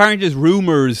 and apparently there's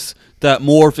rumours that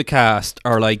more of the cast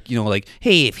are like,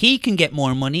 hey, if he can get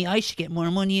more money, I should get more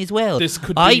money as well. This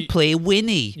could I be- play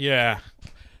Winnie. yeah.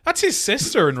 That's his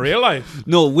sister in real life.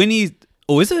 No, Winnie's...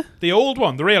 Oh, is it? The old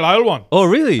one, the real old one. Oh,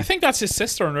 really? I think that's his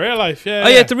sister in real life, yeah. Oh,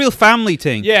 yeah, it's a real family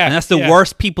thing. Yeah, And that's the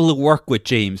worst people to work with,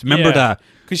 James. Remember that?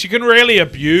 Because you can really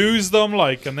abuse them,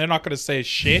 and they're not going to say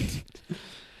shit.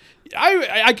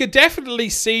 I could definitely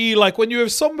see, when you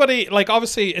have somebody,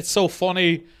 obviously it's so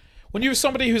funny... When you have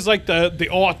somebody who's like the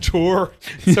auteur,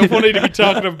 it's so funny to be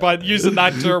talking about using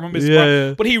that term.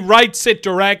 Yeah. But he writes it,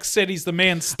 directs it, he's the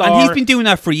main star. And he's been doing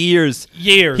that for years.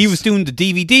 He was doing the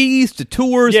DVDs, the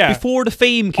tours, before the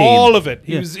fame came. All of it.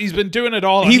 He's been doing it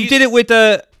all. He did it with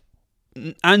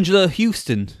Angela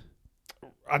Houston.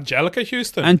 Angelica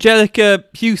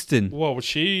Houston. What was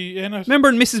she in it? Remember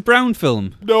in Mrs. Brown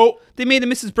film? No. They made a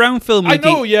Mrs. Brown film. I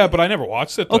know, but I never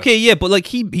watched it. Okay, yeah, but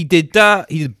he did that.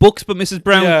 He did books about Mrs.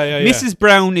 Brown. Yeah. Mrs.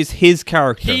 Brown is his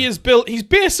character. He's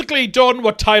basically done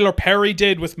what Tyler Perry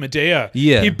did with Medea.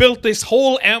 Yeah. He built this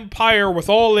whole empire with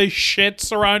all this shit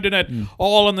surrounding it,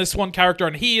 all on this one character,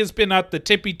 and he has been at the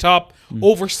tippy top,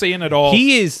 overseeing it all.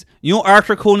 He is You know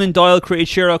Arthur Conan Doyle created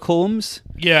Sherlock Holmes?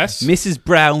 Yes. Mrs.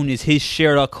 Brown is his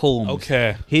Sherlock Holmes.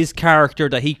 Okay. His character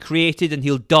that he created, and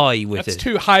he'll die with That's it.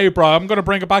 too highbrow. I'm going to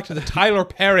bring it back to the Tyler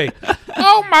Perry.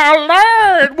 Oh,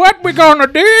 my Lord. What we going to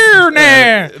do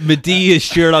now? Medea's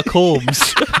Sherlock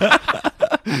Holmes.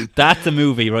 That's a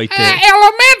movie right there.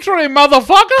 Elementary,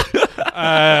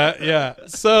 motherfucker. Yeah.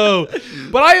 So,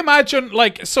 but I imagine,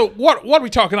 like, so what are we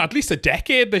talking? At least a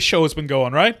decade this show has been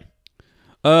going, right?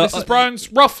 Mrs.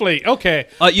 Brown's roughly. Okay.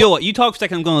 You know what? You talk for a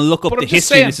second. I'm going to look up But the I'm just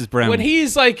history saying, of Mrs. Brown. when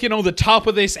he's like, you know, the top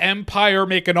of this empire,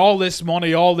 making all this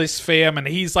money, all this fame, and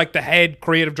he's like the head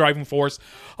creative driving force,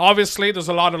 obviously there's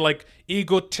a lot of like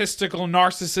egotistical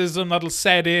narcissism that'll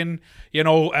set in. You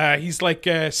know, he's like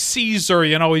Caesar,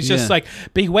 you know, he's just Yeah. like,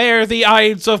 beware the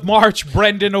Ides of March,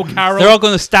 Brendan O'Carroll. They're all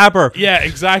going to stab her. Yeah,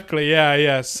 exactly.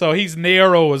 Yeah. So he's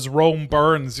Nero as Rome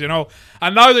burns, you know.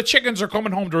 And now the chickens are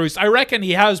coming home to roost. I reckon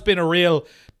he has been a real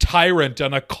tyrant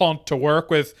and a cunt to work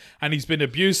with, and he's been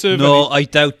abusive. No, and I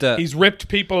doubt that. he's ripped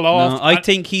people off. No, I and-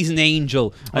 think he's an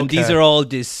angel, and Okay. these are all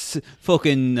this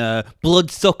fucking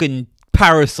blood-sucking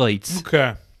parasites.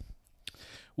 Okay.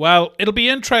 Well, it'll be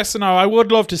interesting now. I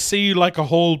would love to see like a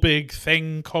whole big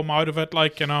thing come out of it,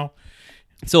 like, you know.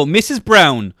 So Mrs.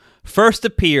 Brown first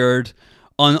appeared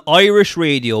on Irish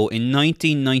radio in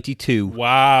 1992.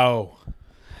 Wow.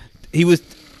 She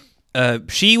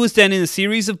was then in a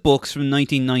series of books from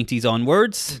 1990s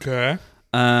onwards. Okay.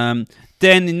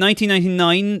 Then in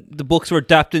 1999, the books were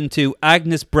adapted into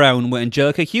Agnes Brown with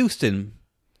Angelica Houston.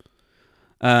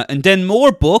 And then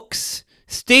more books,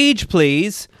 stage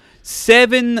plays,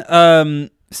 seven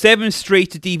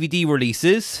straight to DVD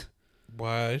releases.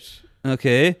 What?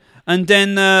 Okay. And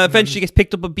then eventually gets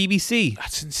picked up by BBC.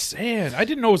 That's insane. I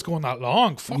didn't know it was going that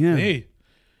long. Fuck Yeah. me.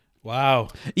 Wow.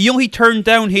 You know, he turned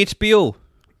down HBO.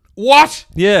 What?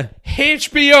 Yeah.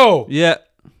 HBO Yeah.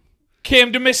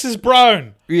 came to Mrs.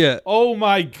 Brown. Yeah. Oh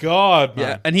my God, man.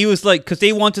 Yeah. And he was like, because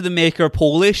they wanted to make her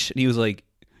Polish. And he was like,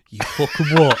 you fucking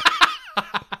what?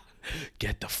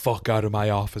 Get the fuck out of my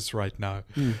office right now.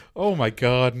 Oh my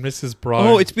God, Mrs. Brown.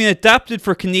 Oh, it's been adapted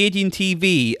for Canadian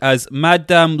TV as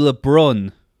Madame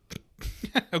Lebrun.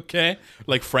 okay.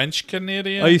 Like French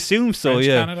Canadian. I assume so, French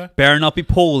yeah. Canada? Better not be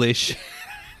Polish.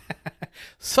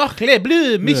 Sacre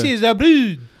bleu, Mrs.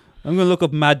 Lebrun. I'm going to look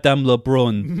up Madame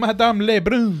Lebrun. Madame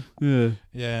Lebrun. Yeah.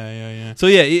 Yeah. So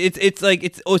yeah, it's like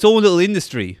it's own little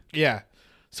industry. Yeah.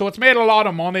 So it's made a lot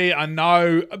of money, and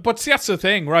now, but see, that's the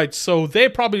thing, right? So they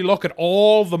probably look at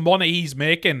all the money he's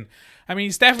making. I mean,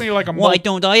 he's definitely like a Why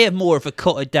don't I have more of a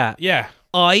cut of that? Yeah.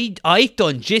 I've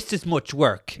done just as much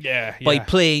work by Yeah.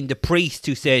 playing the priest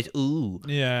who said, ooh.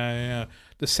 Yeah.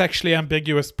 The sexually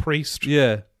ambiguous priest.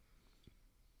 Yeah.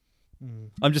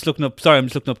 I'm just looking up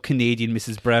Canadian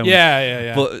Mrs. Brown.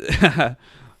 Yeah. But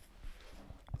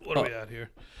What are we at here?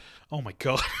 Oh my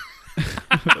God.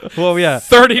 well, yeah.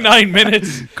 39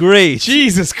 minutes. Great.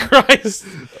 Jesus Christ.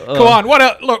 Come on. What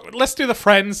else? Look, let's do the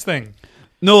Friends thing.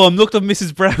 No, I'm looked up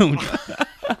Mrs. Brown.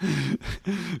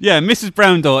 Yeah, Mrs.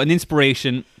 Brown though, an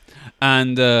inspiration.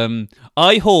 And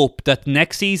I hope that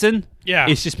next season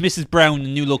it's just Mrs. Brown in a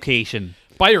new location.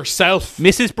 By yourself.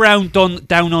 Mrs. Brown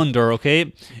Down Under,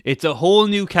 okay? It's a whole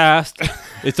new cast.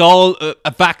 It's all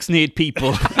vaccinated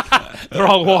people. They're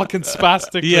all walking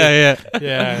spastically. Yeah.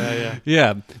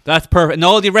 Yeah, that's perfect. And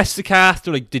all the rest of the cast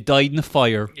are like, they died in a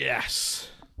fire. Yes.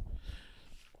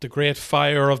 The great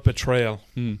fire of betrayal.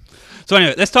 So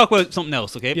anyway, let's talk about something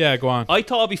else, okay? Yeah, go on. I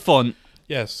thought it'd be fun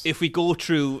Yes. if we go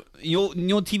through, you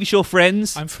know the TV show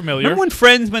Friends? I'm familiar. Remember when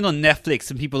Friends went on Netflix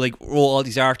and people like wrote all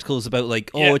these articles about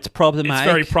like, Yeah, it's problematic?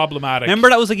 It's very problematic. Remember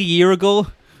that was like a year ago?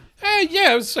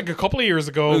 Yeah, it was like a couple of years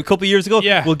ago. A couple of years ago?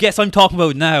 Yeah. Well, guess I'm talking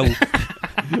about now.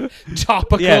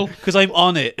 Topical. Yeah, because I'm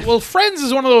on it. Well, Friends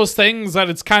is one of those things that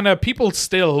it's kind of, people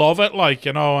still love it, like,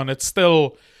 you know, and it's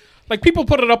still, like, people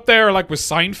put it up there, like, with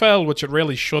Seinfeld, which it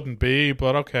really shouldn't be,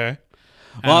 but okay.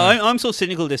 Well, I'm so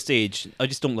cynical at this stage. I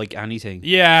just don't like anything.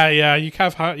 Yeah, you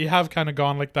have kind of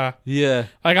gone like that. Yeah.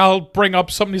 Like, I'll bring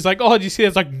up something, he's like, oh, did you see it?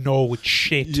 It's like, no, it's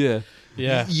shit.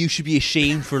 Yeah. You should be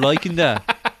ashamed for liking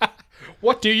that.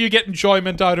 What do you get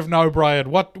enjoyment out of now, Brian?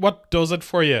 What does it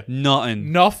for you?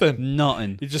 Nothing.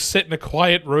 Nothing. You just sit in a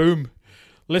quiet room,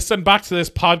 listen back to this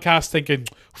podcast thinking,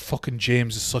 fucking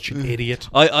James is such an idiot.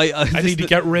 I need to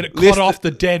get cut off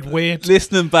the dead weight.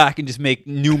 Listening back and just make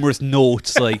numerous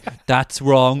notes like, that's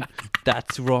wrong.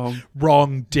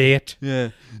 Wrong date. Yeah.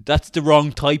 That's the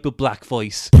wrong type of black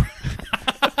voice.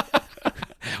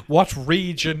 What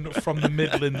region from the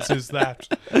Midlands is that?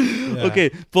 Yeah.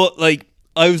 Okay, but like,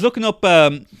 I was looking up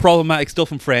problematic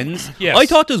stuff in Friends. Yes. I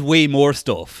thought there was way more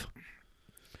stuff.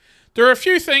 There are a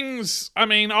few things. I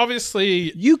mean,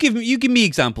 obviously. You give me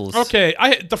examples. Okay,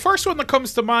 the first one that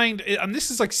comes to mind, and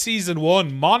this is like season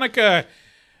 1. Monica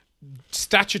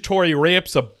statutory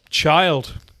rapes a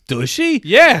child. Does she?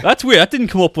 Yeah. That's weird. That didn't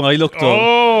come up when I looked up.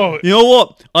 Oh. You know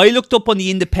what? I looked up on the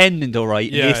Independent, all right,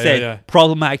 and Yeah, they said yeah.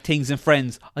 problematic things in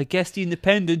Friends. I guess the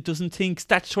Independent doesn't think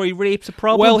statutory rape's a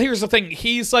problem. Well, here's the thing.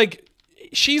 She's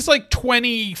like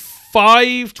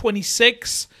 25,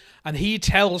 26, and he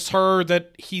tells her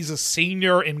that he's a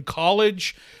senior in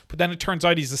college, but then it turns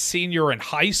out he's a senior in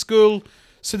high school.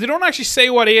 So they don't actually say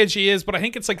what age he is, but I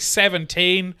think it's like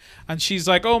 17. And she's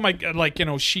like, oh my God, like, you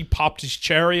know, she popped his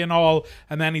cherry and all.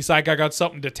 And then he's like, I got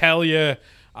something to tell you.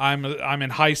 I'm in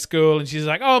high school. And she's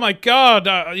like, oh my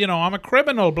God, you know, I'm a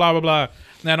criminal, blah, blah, blah. And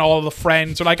then all the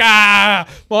friends are like,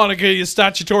 Monica, you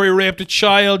statutory raped a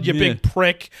child, you big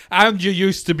prick. And you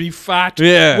used to be fat,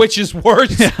 which is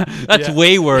worse. That's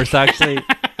way worse, actually.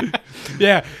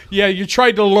 Yeah, you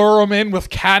tried to lure him in with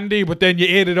candy, but then you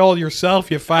ate it all yourself,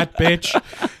 you fat bitch.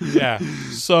 Yeah,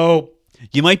 so...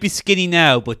 You might be skinny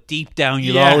now, but deep down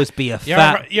you'll always be a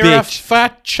fat bitch. You're a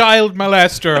fat child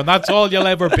molester, and that's all you'll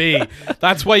ever be.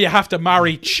 That's why you have to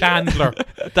marry Chandler.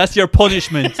 That's your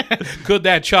punishment. Could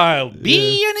that child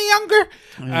be any younger?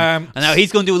 And now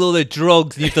he's going to do a little bit of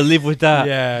drugs, and you have to live with that.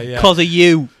 Yeah. Because of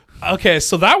you. Okay,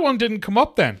 so that one didn't come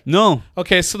up then. No.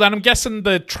 Okay, so then I'm guessing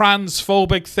the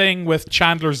transphobic thing with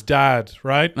Chandler's dad,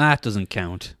 right? That doesn't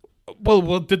count.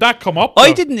 Well, did that come up?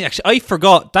 I didn't actually. I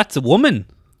forgot. That's a woman.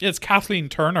 Yeah, it's Kathleen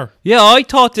Turner. Yeah, I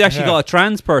thought they actually got a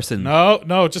trans person.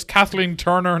 No, just Kathleen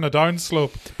Turner and a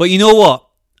downslope. But you know what?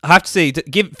 I have to say,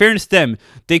 give fairness to them,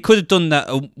 they could have done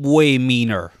that way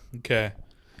meaner. Okay.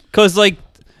 Because, like,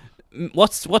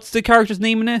 what's the character's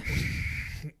name in it?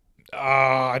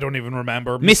 I don't even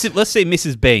remember. Let's say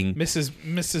Mrs. Bing.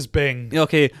 Mrs. Bing.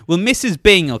 Okay, well, Mrs.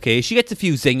 Bing, okay, she gets a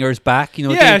few zingers back, you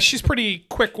know. Yeah, she's pretty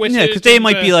quick-witted. Yeah, because they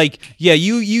might be like, yeah,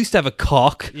 you used to have a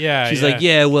cock. Yeah, She's like,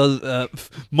 yeah, well,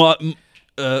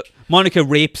 Monica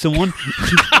raped someone.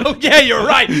 Oh, yeah, you're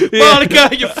right.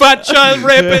 Monica, you fat child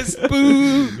rapist.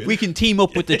 Boo. We can team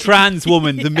up with the trans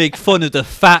woman to make fun of the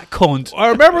fat cunt. I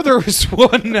remember there was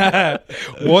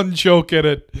one joke in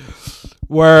it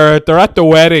where they're at the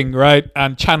wedding, right?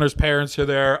 And Chandler's parents are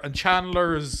there. And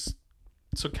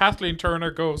so Kathleen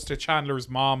Turner goes to Chandler's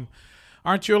mom.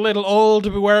 Aren't you a little old to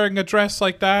be wearing a dress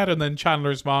like that? And then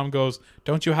Chandler's mom goes,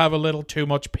 don't you have a little too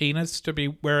much penis to be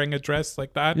wearing a dress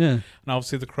like that? Yeah. And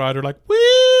obviously the crowd are like, woo!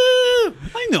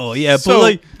 I know, yeah, So, but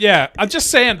like... yeah, I'm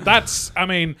just saying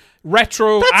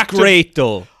retro. That's great,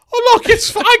 though. Oh, look,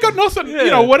 I got nothing, you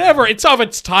know, whatever. It's of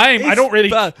its time. I don't really...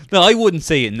 No, I wouldn't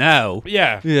say it now.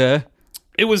 Yeah. Yeah.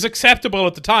 It was acceptable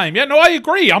at the time. Yeah, no, I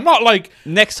agree. I'm not like...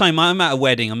 Next time I'm at a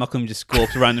wedding, I'm not going to just go up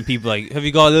to random people like, have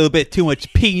you got a little bit too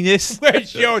much penis?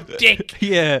 Where's your dick?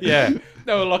 Yeah. Yeah.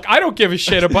 No, look, I don't give a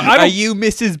shit about... Are you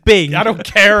Mrs. Bing? I don't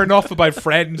care enough about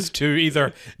Friends to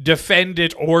either defend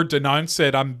it or denounce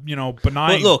it. I'm, benign.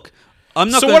 But look, I'm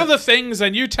not. So what are the things?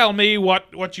 And you tell me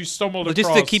what you stumbled across.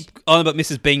 Just to keep on about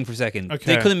Mrs. Bing for a second,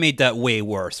 Okay. they could have made that way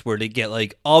worse, where they get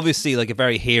like obviously like a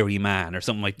very hairy man or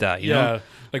something like that. You know?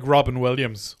 Like Robin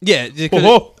Williams Yeah, they could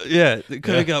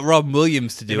have got Robin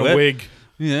Williams to do in it. a wig.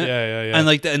 Yeah. Yeah.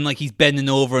 And like he's bending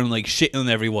over and like shitting on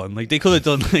everyone. Like they could have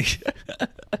done like.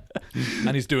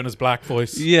 And he's doing his black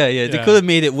voice. Yeah. They could have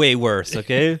made it way worse.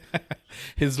 Okay.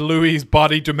 His Louis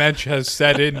body dementia has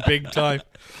set in big time.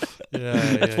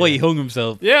 That's why he hung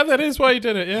himself. Yeah, that is why he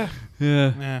did it.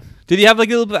 Yeah. Did he have like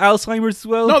a little bit of Alzheimer's as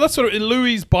well? No, that's what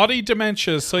Louis body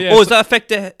dementia. So yeah. Oh, does that affect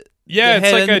the? Yeah, the it's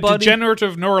head like and a the body?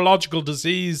 degenerative neurological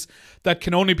disease that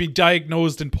can only be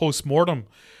diagnosed in post-mortem.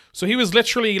 So he was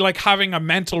literally like having a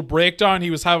mental breakdown.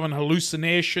 He was having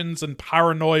hallucinations and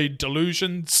paranoid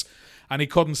delusions, and he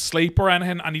couldn't sleep or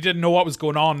anything, and he didn't know what was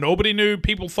going on. Nobody knew.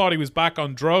 People thought he was back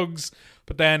on drugs,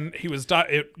 but then he was,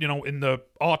 in the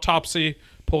autopsy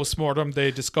post-mortem,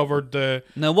 they discovered the...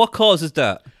 Now, what causes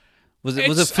that? Was it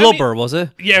flubber, was it?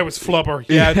 Yeah, it was flubber.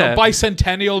 Yeah, the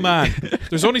bicentennial man.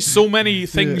 There's only so many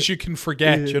things you can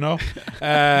forget, you know?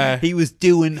 He was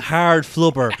doing hard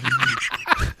flubber.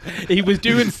 He was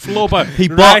doing flubber. He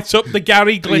right up the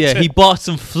Gary Glitch. Yeah, he bought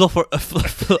some flubber.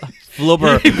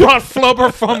 He brought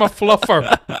flubber from a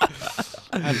fluffer.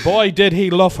 And boy, did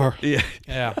he love her.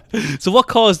 Yeah. So what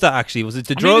caused that actually? Was it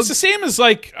the I mean, drugs? it's the same as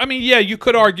you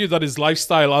could argue that his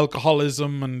lifestyle,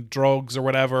 alcoholism and drugs or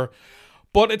whatever.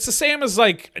 But it's the same as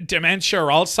like dementia or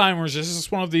Alzheimer's. This is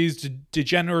one of these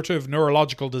degenerative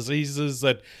neurological diseases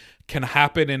that can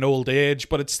happen in old age,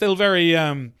 but it's still very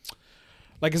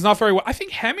Like, it's not very well. I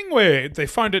think Hemingway, they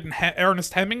found it in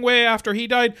Ernest Hemingway after he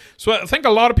died. So I think a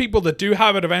lot of people that do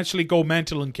have it eventually go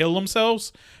mental and kill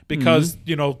themselves because,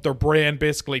 you know, their brain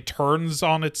basically turns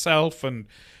on itself and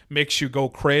makes you go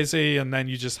crazy, and then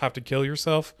you just have to kill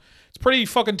yourself. It's pretty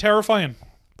fucking terrifying.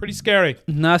 Pretty scary.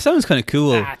 Nah, sounds kind of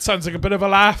cool. It sounds like a bit of a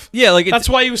laugh. Yeah, like that's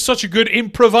why he was such a good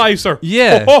improviser.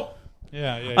 Yeah.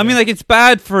 Yeah. I mean, like, it's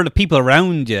bad for the people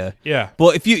around you. Yeah.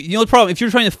 But if you know the problem, if you're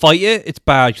trying to fight it, it's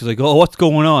bad. She's like, oh, what's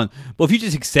going on? But if you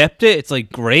just accept it, it's like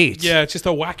great. Yeah, it's just a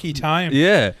wacky time.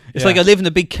 Yeah. It's Yeah. like I live in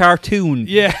a big cartoon.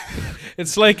 Yeah.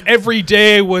 It's like every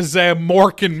day was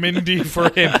Mork and Mindy for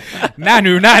him.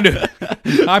 Nanu.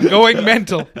 I'm going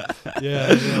mental.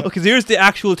 Yeah. Okay, so here's the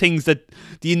actual things that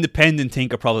the Independent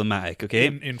think are problematic, okay?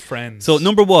 In Friends. So,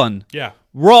 number one, yeah.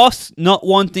 Ross not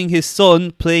wanting his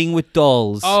son playing with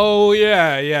dolls. Oh,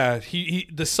 yeah.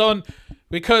 The son,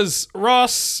 because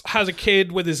Ross has a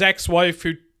kid with his ex-wife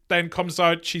who then comes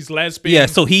out she's lesbian. Yeah,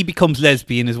 so he becomes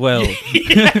lesbian as well.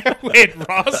 Yeah, wait,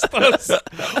 Ross does.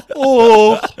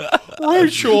 Oh,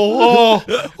 Rachel,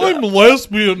 I'm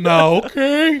lesbian now,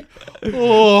 okay?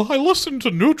 Oh, I listen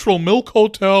to Neutral Milk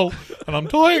Hotel, and I'm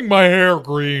dyeing my hair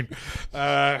green.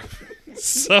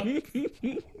 So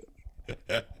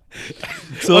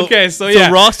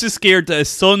Ross is scared that his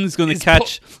son's going to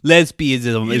catch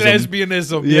lesbianism.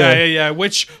 Lesbianism, yeah.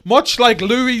 Which, much like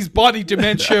Louis' body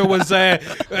dementia, was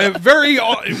very.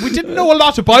 We didn't know a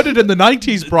lot about it in the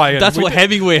 90s, Brian. That's what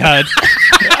Hemingway had.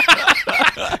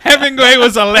 Hemingway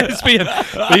was a lesbian.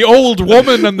 The old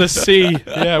woman and the sea.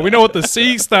 Yeah, we know what the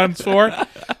C stands for.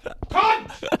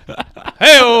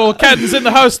 Hey, Catton's in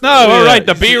the house now. Yeah. All right,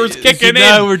 the beer's kicking in.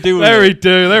 Now we're doing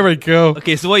There we go.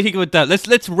 Okay, so what do you think about that?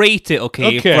 Let's rate it,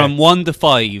 okay, from 1 to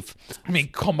 5. I mean,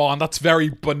 come on, that's very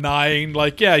benign.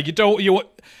 Like, yeah,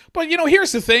 but you know,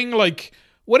 here's the thing. Like,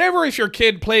 whatever, if your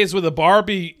kid plays with a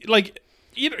Barbie, like,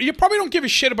 you probably don't give a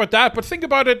shit about that. But think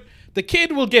about it. The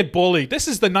kid will get bullied. This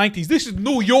is the 90s. This is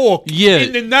New York. Yeah.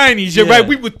 In the 90s. Yeah. Right.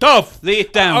 We were tough. Lay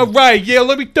it down. All right. Yeah.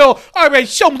 Let me tell. All right.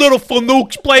 Some little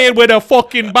fanuk's playing with a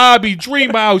fucking Barbie dream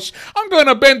house. I'm going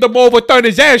to bend him over, turn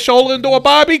his asshole into a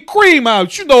Barbie cream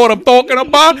house. You know what I'm talking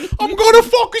about. I'm going to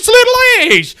fuck his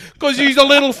little ass because he's a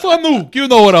little fanuk. You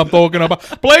know what I'm talking about.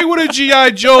 Play with a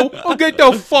G.I. Joe. Oh, get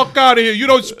the fuck out of here. You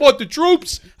don't support the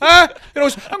troops? Huh? You know,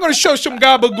 I'm going to shove some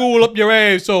gabagool up your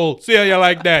asshole. See how you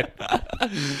like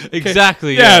that.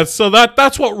 Exactly. Yeah, so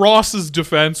that's what Ross's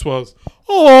defense was.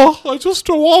 Oh, I just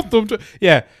don't want them to.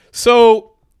 Yeah.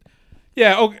 So,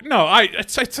 yeah. Okay, no,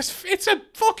 it's a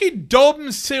fucking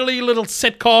dumb, silly little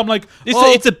sitcom. Like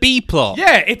it's a B plot.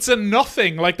 Yeah, it's a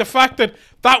nothing. Like the fact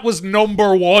that was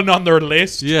number 1 on their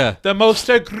list. Yeah. The most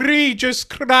egregious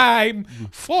crime.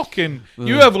 Fucking.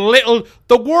 You have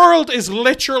the world is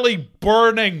literally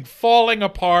burning, falling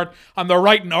apart, and they're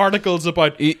writing articles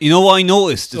about. You know what I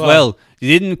noticed as well? They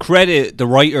didn't credit the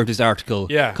writer of this article.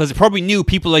 Yeah. Because they probably knew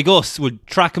people like us would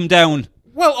track him down.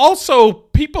 Well, also,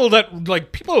 people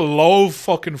love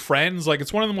fucking Friends. Like,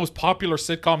 it's one of the most popular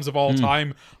sitcoms of all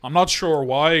time. I'm not sure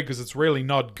why, because it's really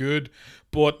not good.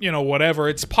 But, you know, whatever.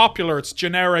 It's popular. It's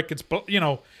generic. It's, you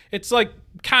know, it's like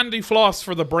candy floss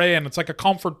for the brain. It's like a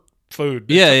comfort food.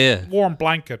 It's a warm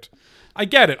blanket. I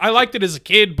get it. I liked it as a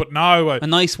kid, but now... a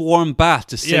nice warm bath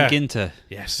to sink into.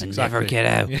 Yes, and exactly. never get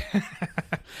out.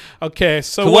 Okay,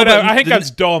 so what I think that's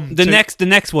dumb. The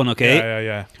next one, okay?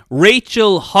 Yeah.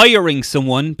 Rachel hiring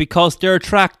someone because they're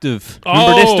attractive.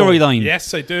 Remember this storyline?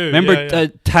 Yes, I do. Remember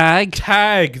Tag?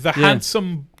 Tag, the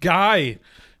handsome guy.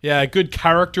 Yeah, good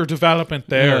character development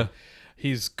there. Yeah.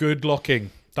 He's good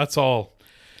looking. That's all.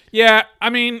 Yeah, I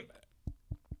mean...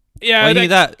 Yeah, Why do you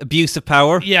that? Abuse of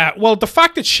power? Yeah, well, the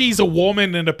fact that she's a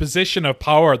woman in a position of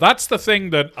power, that's the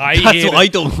thing that I hated. What I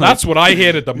don't like. That's what I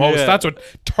hated the most. Yeah. That's what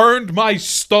turned my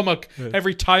stomach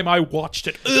every time I watched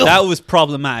it. Ugh. That was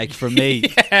problematic for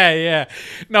me. Yeah.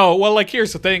 No, well, like,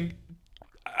 here's the thing.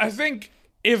 I think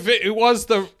if it was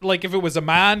if it was a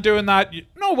man doing that,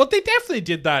 well, they definitely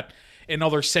did that in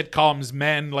other sitcoms.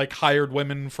 Men, like, hired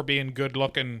women for being good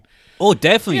looking. Oh,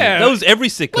 definitely. Yeah. That was every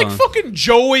sitcom. Like fucking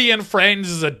Joey in Friends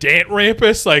is a date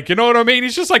rapist. Like, you know what I mean?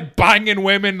 He's just like banging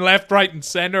women left, right, and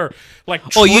center. Like,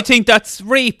 you think that's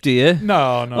rape, do you?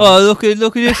 No. Oh, look at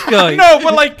this guy. No,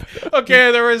 but like,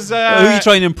 okay, there was. Who are you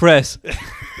trying to impress?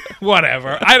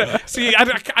 Whatever. I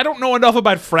don't know enough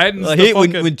about Friends. I hate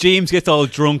when James gets all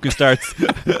drunk and starts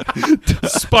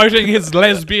spouting his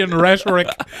lesbian rhetoric.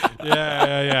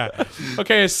 Yeah.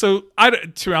 Okay, so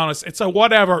to be honest, it's a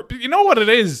whatever. You know what it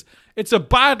is? It's a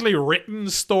badly written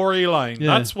storyline.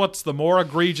 Yeah. That's what's the more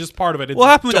egregious part of it. It's what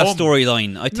happened dumb. with that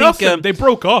storyline? I think Nothing. They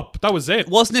broke up. That was it.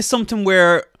 Wasn't it something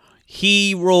where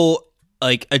he wrote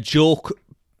like a joke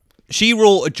she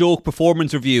wrote a joke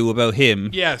performance review about him.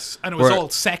 Yes, and it was Where- all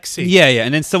sexy. Yeah,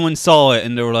 and then someone saw it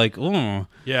and they were like, "Oh,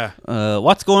 Yeah.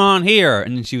 what's going on here?"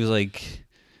 And then she was like,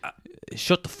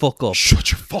 "Shut the fuck up."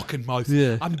 Shut your fucking mouth.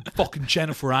 Yeah. I'm fucking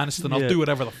Jennifer Aniston. I'll Yeah. do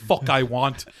whatever the fuck I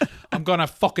want. I'm gonna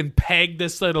fucking peg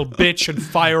this little bitch and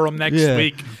fire him next Yeah.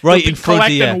 week. Right He'll be in front of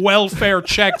collecting you. welfare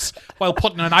checks while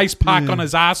putting an ice pack on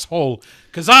his asshole.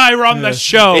 Because I run the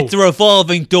show. It's a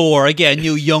revolving door. I get a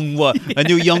new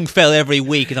young fella every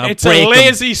week, and I It's break a 'em.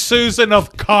 lazy Susan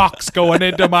of cocks going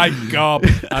into my gob,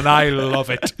 and I love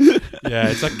it. Yeah,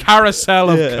 it's a carousel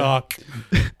of cock.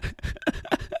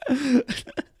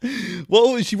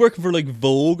 What was she working for? Like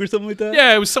Vogue or something like that?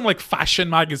 Yeah, it was some like fashion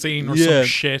magazine or Yeah. some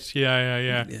shit.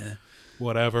 Yeah.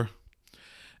 Whatever.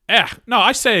 Yeah, no,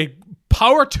 I say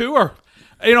power to her.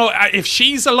 You know, if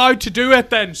she's allowed to do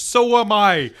it, then so am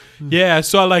I. Yeah,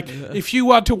 so like, if you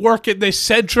want to work in this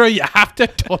centre, you have to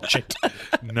touch it.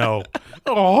 No.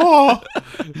 Oh.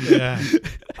 Yeah.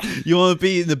 You want to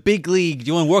be in the big league? Do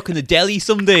you want to work in the deli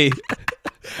someday?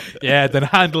 Yeah, then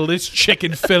handle this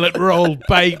chicken fillet roll,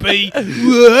 baby.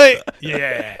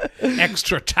 Yeah.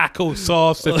 Extra taco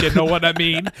sauce, if you know what I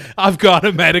mean. I've got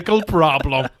a medical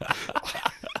problem.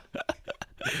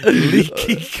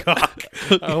 Leaky cock.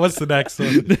 What's the next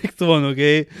one? Next one,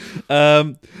 okay.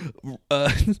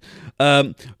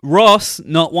 Ross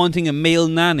not wanting a male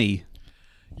nanny.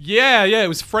 Yeah, it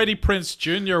was Freddie Prinze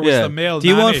Jr. was the male Do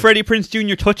you want nanny. Freddie Prinze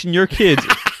Jr. touching your kid?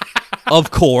 Of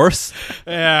course.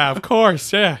 Yeah, of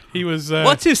course, yeah. He was...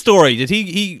 What's his story? Did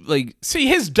he like... See,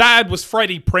 his dad was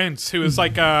Freddie Prinze, who was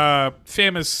like a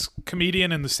famous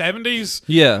comedian in the 70s.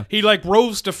 Yeah. He like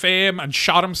rose to fame and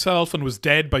shot himself and was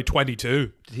dead by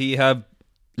 22. Did he have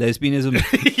lesbianism?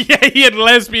 Yeah, he had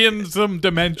lesbianism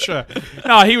dementia.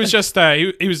 No, he was just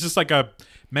he was just like a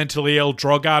mentally ill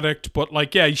drug addict, but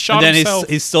like, yeah, he shot And then himself.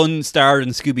 his son starred in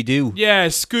Scooby-Doo. Yeah,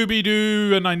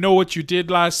 Scooby-Doo and I Know What You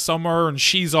Did Last Summer and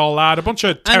She's All That. A bunch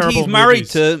of terrible And he's married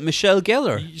movies. to Michelle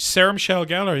Gellar. Sarah Michelle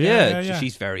Gellar. Yeah.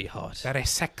 She's very hot. Very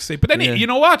sexy. But then, Yeah. you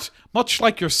know what? Much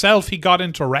like yourself, he got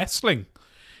into wrestling.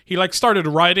 He like started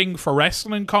writing for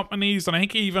wrestling companies, and I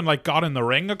think he even like got in the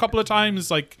ring a couple of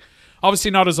times. Like,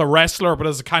 obviously not as a wrestler, but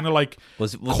as a kind of like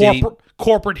Was he...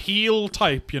 corporate heel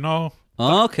type, you know?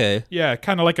 Oh, okay. Yeah,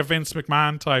 kind of like a Vince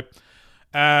McMahon type.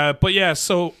 But yeah,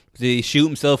 so Did he shoot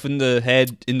himself in the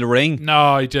head in the ring?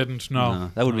 no, he didn't. No,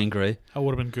 No, that would have been great. that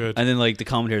would have been good. And then like the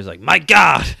commentator's like, "My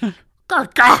God!"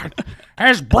 Good God,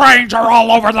 his brains are all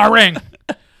over the ring.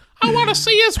 I want to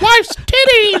see his wife's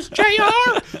titties,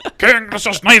 JR. King, this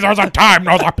is neither the time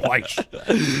nor the place.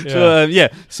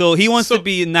 So he wants to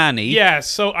be a nanny. Yeah,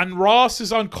 so, and Ross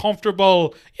is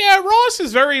uncomfortable. Yeah, Ross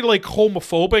is very, like,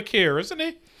 homophobic here, isn't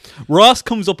he? Ross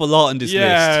comes up a lot in this list.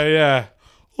 Yeah.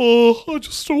 Oh, I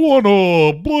just don't want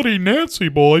a bloody Nancy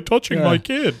boy touching my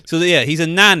kid. So yeah, he's a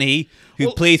nanny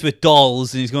who plays with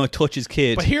dolls and he's going to touch his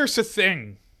kid. But here's the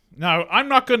thing. Now, I'm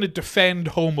not going to defend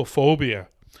homophobia,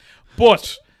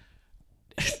 but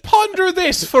ponder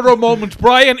this for a moment,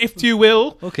 Brian, if you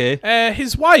will. Okay.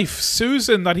 His wife,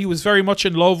 Susan, that he was very much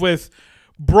in love with,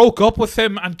 broke up with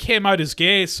him and came out as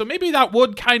gay. So maybe that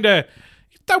would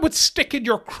that would stick in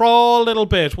your craw a little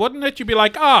bit, wouldn't it? You'd be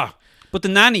like, But the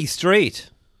nanny's straight.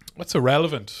 what's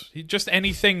irrelevant? Just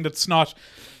anything that's not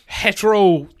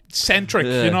heterocentric,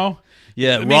 Yeah. you know?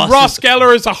 Yeah, I mean, Ross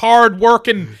Geller is a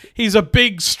hard-working, he's a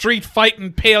big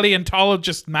street-fighting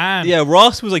paleontologist man. Yeah,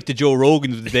 Ross was like the Joe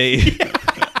Rogan of the day.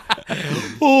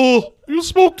 Oh, you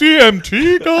smoke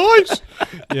DMT, guys?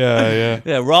 Yeah.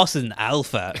 Yeah, Ross is an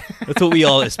alpha. That's what we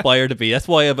all aspire to be. That's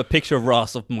why I have a picture of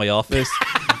Ross up in my office.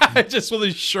 Just with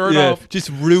his shirt off. Just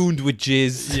ruined with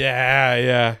jizz.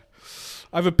 Yeah.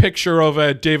 I have a picture of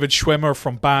David Schwimmer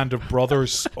from Band of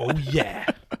Brothers. Oh, yeah.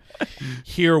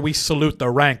 Here we salute the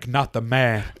rank, not the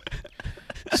man.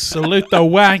 Salute the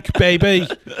wank, baby.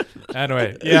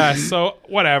 Anyway, yeah, so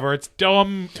whatever. It's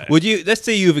dumb. Would you? Let's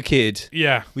say you have a kid.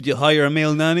 Yeah. Would you hire a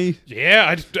male nanny?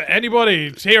 Yeah,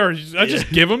 anybody here, I just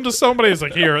give them to somebody. It's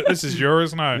like, here, this is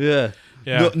yours now. Yeah.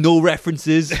 Yeah. No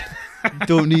references.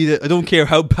 Don't need it. I don't care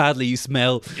how badly you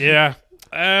smell. Yeah.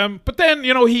 But then,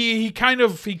 you know, he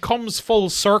comes full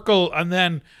circle, and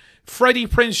then Freddie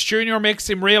Prinze Jr. makes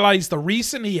him realize the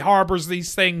reason he harbors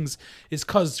these things is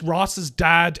because Ross's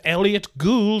dad, Elliot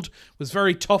Gould, was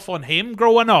very tough on him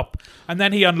growing up. And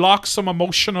then he unlocks some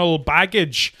emotional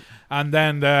baggage. And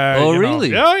then... Oh,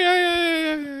 really?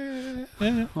 Yeah.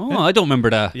 Oh, I don't remember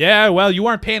that. Yeah, well, you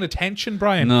weren't paying attention,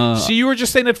 Brian. No. See, you were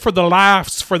just in it for the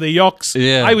laughs, for the yucks.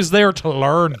 Yeah. I was there to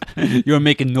learn. You were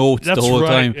making notes That's the whole right.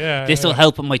 time. Yeah, This will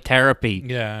help in my therapy.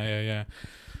 Yeah.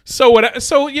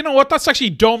 So you know what? That's actually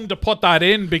dumb to put that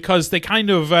in because they kind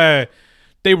of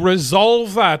they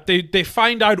resolve that. They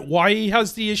find out why he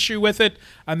has the issue with it,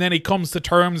 and then he comes to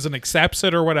terms and accepts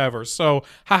it or whatever. So,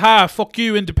 haha, fuck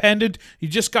you, Independent. You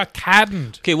just got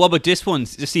caddened. Okay, what about this one?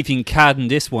 Just see if you can cadden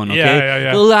this one, okay?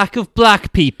 Yeah. The lack of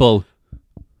black people.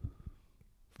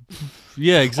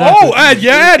 Yeah, exactly.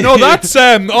 No, that's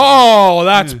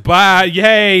that's bad.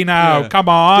 Yay, now, Yeah. come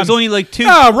on. There's only like 2.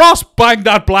 Ross banged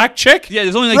that black chick. Yeah,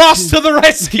 there's only like Ross to the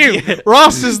rescue. Yeah.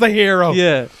 Ross is the hero.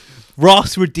 Yeah.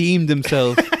 Ross redeemed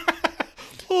himself.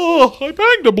 Oh, I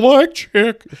banged a black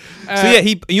chick. So yeah,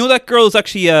 you know that girl's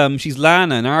actually she's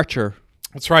Lana in Archer.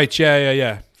 That's right.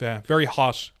 Yeah. Very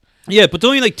hot. Yeah, but there's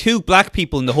only like 2 black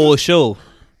people in the whole show.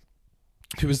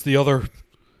 Who was the other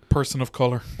person of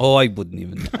color? Oh, I wouldn't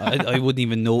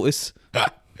even notice.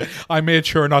 I made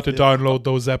sure not to download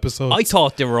those episodes. I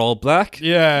thought they were all black.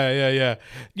 Yeah.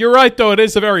 You're right, though. It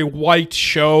is a very white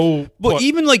show. But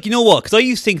even like, you know what? Because I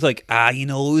used to think like, it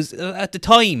was, at the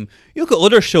time, you look at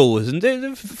other shows and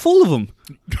they're full of them.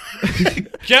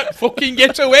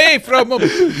 Get away from them.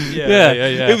 Yeah.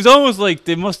 It was almost like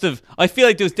they must have. I feel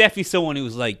like there was definitely someone who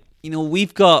was like,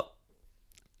 we've got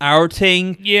our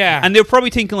thing. Yeah. And they were probably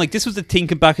thinking like this was the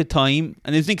thinking back at time,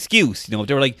 and there's an excuse. They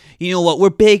were like, you know what? We're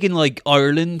big in like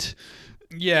Ireland.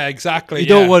 Yeah, exactly. You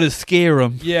don't want to scare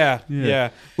them.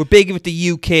 Yeah. We're big with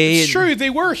the UK. It's true.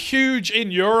 They were huge in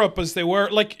Europe as they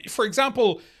were. Like, for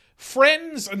example,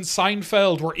 Friends and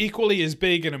Seinfeld were equally as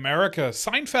big in America.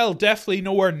 Seinfeld definitely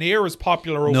nowhere near as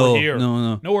popular over here.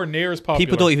 No. Nowhere near as popular.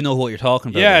 People don't even know what you're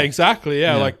talking about. Yeah, exactly.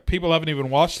 Yeah, like people haven't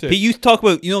even watched it. He used to talk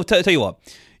about, tell you what,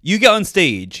 you get on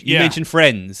stage, you mention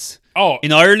Friends. Oh.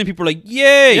 In Ireland, people are like,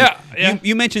 yay. Yeah.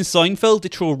 You mention Seinfeld, they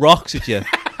throw rocks at you.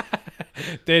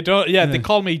 They don't. Yeah, they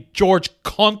call me George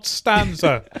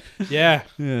Constanza. Yeah.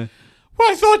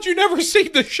 Well, I thought you never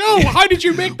seen the show. How did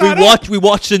you make that up? We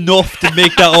watched enough to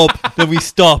make that up, then we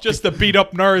stopped. Just to beat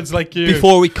up nerds like you.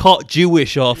 Before we caught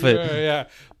Jewish off it. Yeah.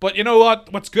 But you know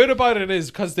what? What's good about it is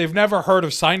because they've never heard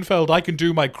of Seinfeld, I can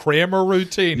do my Kramer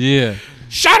routine. Yeah.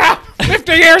 Shut up!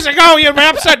 50 years ago, you were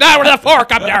upside down with a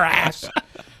fork up your ass.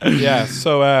 Yeah,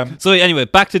 so anyway,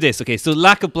 back to this. Okay, so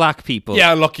lack of black people.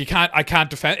 Yeah, look, I can't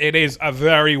defend. It is a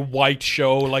very white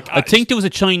show. Like I think there was a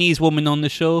Chinese woman on the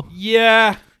show.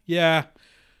 Yeah.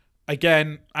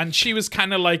 Again, and she was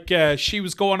kind of like she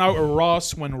was going out with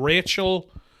Ross when Rachel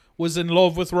was in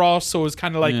love with Ross, so it was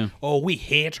kind of like, oh, we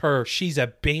hate her. She's a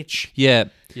bitch. Yeah.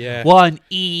 What an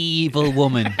evil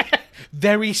woman.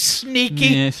 Very sneaky.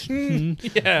 Yes.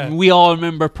 Yeah. We all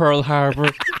remember Pearl Harbor.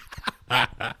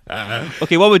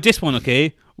 Okay, what about this one?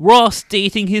 Okay, Ross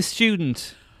dating his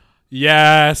student.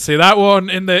 Yeah, see that one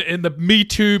in the Me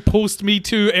Too, post Me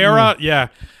Too era. Yeah,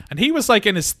 and he was like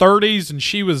in his 30s, and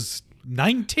she was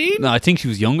 19. No, I think she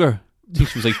was younger. I think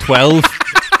she was like 12.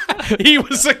 He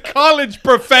was a college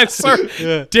professor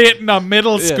dating a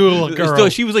middle school girl. So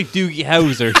she was like Doogie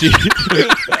Howser.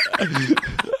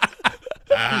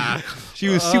 She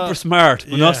was super smart,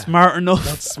 but not smart enough.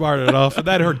 Not smart enough. And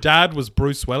then her dad was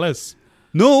Bruce Willis.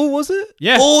 No, was it?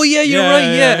 Yeah. Oh, yeah, you're right.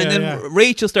 Yeah, and then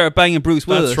Rachel started banging Bruce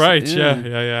Willis. That's right.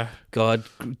 Yeah. God,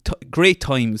 great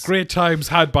times. Great times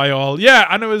had by all. Yeah,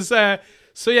 and it was.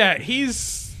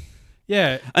 He's.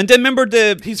 Yeah, and then remember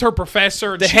he's her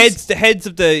professor. The heads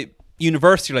of the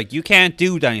university are like, you can't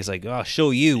do that. And he's like, I'll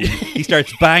show you. And he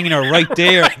starts banging her right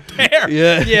there.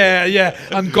 Yeah.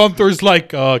 And Gunther's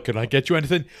like, oh, can I get you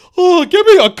anything? Oh, give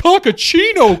me a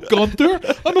cappuccino,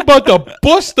 Gunther. I'm about to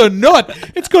bust a nut.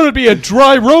 It's going to be a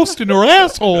dry roast in her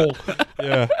asshole.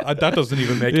 Yeah, that doesn't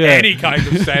even make any kind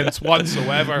of sense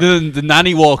whatsoever. The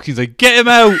nanny walks. He's like, get him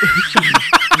out.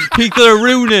 He's going to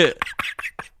ruin it.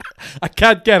 I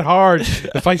can't get hard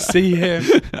if I see him.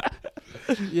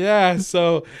 Yeah,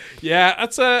 so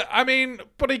that's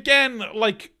but again,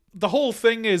 like the whole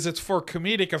thing is it's for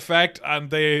comedic effect, and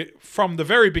they from the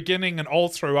very beginning and all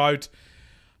throughout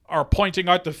are pointing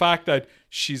out the fact that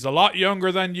she's a lot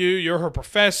younger than you're her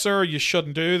professor, you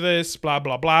shouldn't do this, blah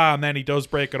blah blah, and then he does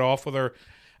break it off with her.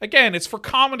 Again, it's for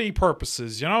comedy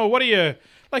purposes, what do you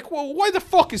like, well, why the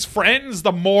fuck is Friends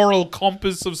the moral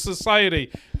compass of society?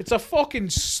 It's a fucking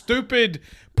stupid,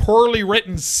 poorly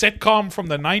written sitcom from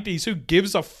the 90s. Who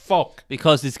gives a fuck?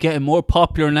 Because it's getting more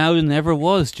popular now than it ever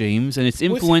was, James, and it's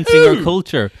influencing our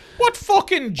culture. What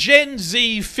fucking Gen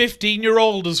Z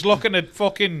 15-year-old is looking at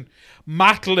fucking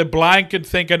Matt LeBlanc and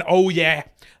thinking, oh yeah,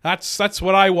 that's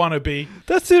what I want to be?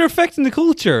 They're affecting the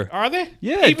culture. Are they?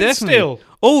 Yeah, even definitely. Still.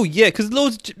 Oh yeah, because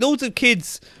loads of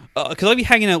kids Because I'd be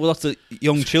hanging out with lots of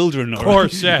young children. Of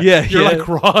course, yeah. You're like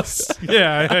Ross.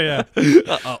 Yeah.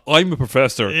 I'm a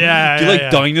professor. Yeah, Do you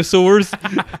like dinosaurs?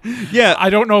 Yeah. I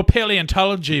don't know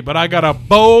paleontology, but I got a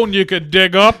bone you could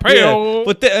dig up. Yeah.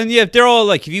 But they're all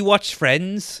like, if you watch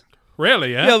Friends.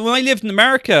 Really, yeah? Yeah, when I lived in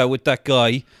America with that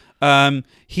guy,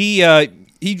 he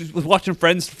was watching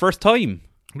Friends for the first time.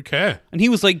 Okay. And he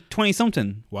was like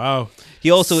 20-something. Wow.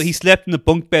 He slept in the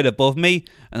bunk bed above me,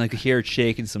 and I could hear it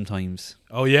shaking sometimes.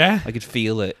 Oh, yeah? I could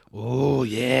feel it. Oh,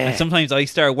 yeah. And sometimes I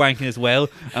started wanking as well,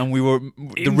 and we were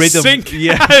the In rhythm. sync.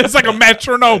 Yeah. It's like a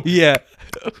metronome. Yeah.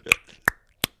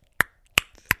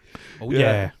 Oh,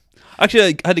 yeah.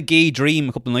 Actually, I had a gay dream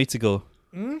a couple of nights ago.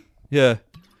 Yeah.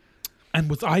 And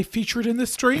was I featured in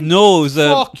this stream? No, it was...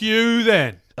 Fuck you,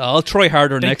 then. I'll try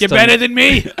harder Think next you're time. better than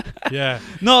me? Yeah.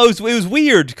 No, it was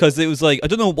weird because it was like, I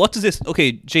don't know, what does this...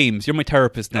 Okay, James, you're my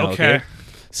therapist now, okay?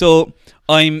 So,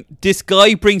 this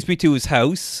guy brings me to his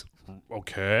house.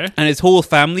 Okay. And his whole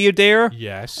family are there.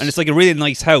 Yes. And it's like a really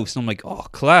nice house. And I'm like, oh,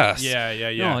 class. Yeah.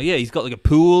 Oh, yeah, he's got like a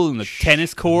pool and a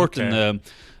tennis court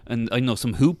and I know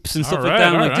some hoops and stuff like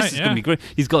that. I'm like, this is going to be great.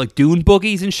 He's got like dune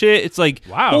buggies and shit. It's like,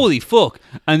 wow. Holy fuck.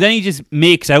 And then he just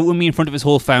makes out with me in front of his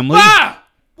whole family. Ah!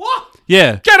 What?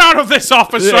 Yeah. Get out of this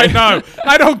office right now.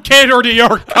 I don't cater to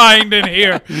your kind in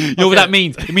here. You know what that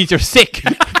means? It means you're sick.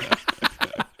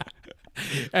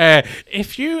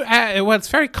 If you, well, it's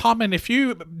very common. If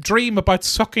you dream about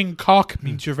sucking cock, it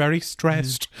means you're very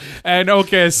stressed. And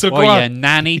okay, so go on. Yeah,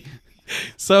 nanny.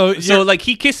 So like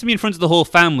he kissed me in front of the whole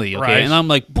family, okay, Right. and I'm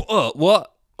like, what?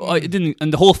 I didn't,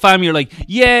 and the whole family are like,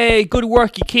 "Yay, good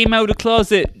work! You came out of the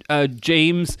closet,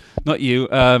 James, not you."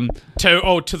 to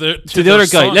the other guy.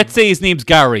 son. Let's say his name's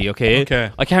Gary, okay? Okay.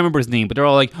 I can't remember his name, but they're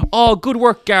all like, "Oh, good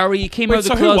work, Gary! You came out of the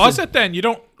so closet." who was it then? You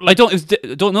don't. I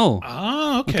don't know.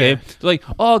 Ah, okay. Okay. They're like,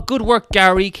 oh, good work,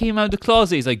 Gary. You came out of the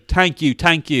closet. He's like, thank you.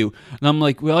 And I'm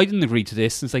like, well, I didn't agree to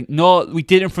this. And it's like, no, we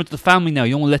did it in front of the family now.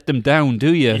 You don't want to let them down,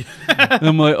 do you? And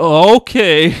I'm like, oh,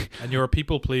 okay. And you're a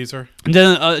people pleaser. And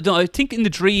then I think in the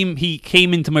dream he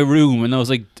came into my room, and I was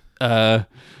like, I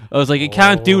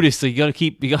can't do this. So you gotta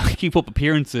keep up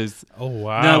appearances. Oh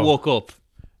wow. Then I woke up,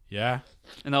 Yeah.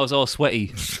 and I was all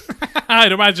sweaty.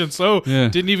 I'd imagine so. Yeah.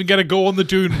 Didn't even get a go on the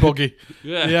dune buggy.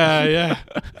 Yeah.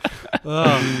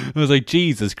 I was like,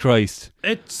 Jesus Christ.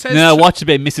 It says. Then I watched a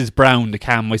bit of Mrs. Brown to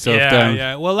calm myself down.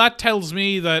 Yeah. Well, that tells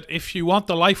me that if you want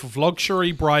the life of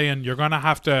luxury, Brian, you're gonna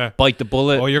have to Bite the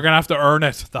bullet. Oh, you're gonna have to earn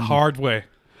it the hard way.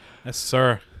 Yes,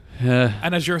 sir. Yeah.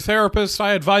 And as your therapist,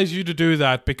 I advise you to do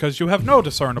that because you have no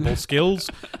discernible skills,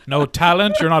 no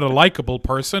talent. You're not a likable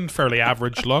person, fairly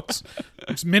average looks.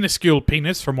 It's minuscule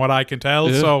penis from what I can tell.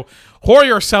 Yeah. So whore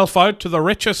yourself out to the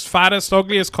richest, fattest,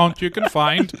 ugliest cunt you can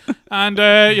find and,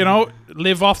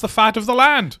 live off the fat of the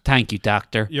land. Thank you,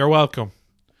 doctor. You're welcome.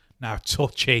 Now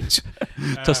touch it.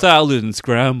 To salad and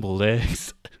scrambled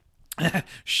eggs.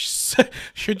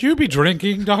 Should you be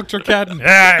drinking, Dr. Cadden?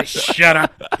 Shut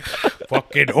up.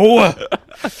 Fucking whore.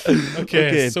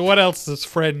 Okay, so what else has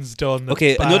Friends done? That's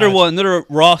Okay, bad? another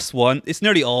Ross one. It's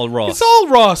nearly all Ross. It's all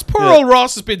Ross. Poor old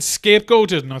Ross has been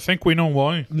scapegoated, and I think we know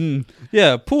why.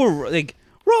 Yeah, poor,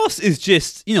 Ross is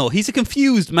just, he's a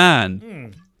confused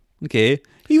man. Okay,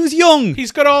 he was young.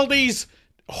 He's got all these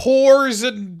whores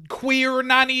and queer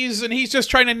nannies, and he's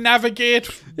just trying to navigate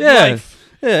life.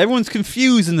 Yeah, everyone's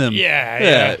confusing them.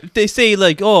 Yeah. They say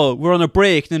oh, we're on a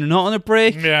break, and then they're not on a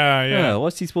break. Yeah.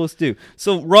 What's he supposed to do?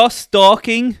 So Ross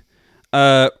stalking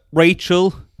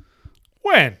Rachel.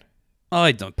 When?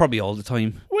 I don't. Probably all the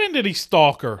time. When did he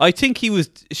stalk her? I think she was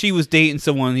dating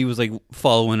someone. He was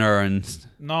following her, and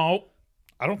No,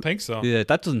 I don't think so. yeah,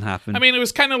 that doesn't happen. I mean, it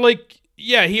was kind of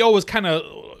he always kind of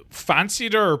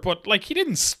fancied her, but he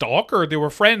didn't stalk her. They were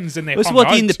friends and they that's hung what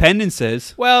out. the Independent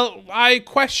says. Well, I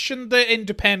question the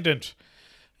Independent.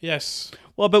 Yes.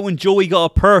 What about when Joey got a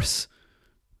purse?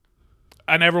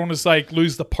 And everyone was like,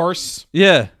 lose the purse.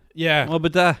 Yeah. Yeah. What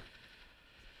about that?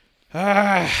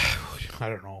 I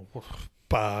don't know.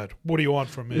 Bad. What do you want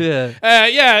from me?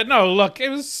 Yeah. No, look, it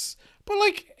was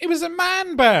a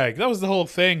man bag. That was the whole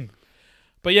thing.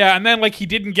 But yeah, and then he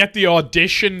didn't get the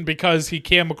audition because he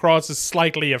came across as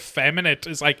slightly effeminate.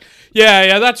 It's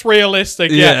that's realistic.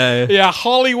 Yeah.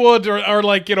 Hollywood or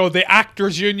the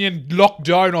actors union locked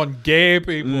down on gay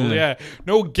people. Yeah,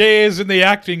 no gays in the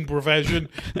acting profession.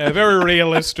 Very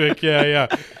realistic. Yeah.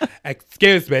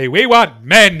 Excuse me, we want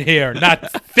men here, not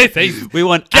sissies. We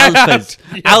want alphas.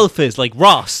 Alphas like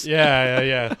Ross.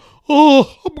 Yeah.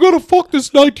 Oh, I'm gonna fuck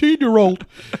this 19-year-old.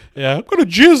 Yeah, I'm gonna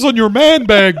jizz on your man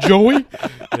bag, Joey.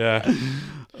 Yeah.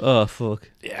 Oh, fuck.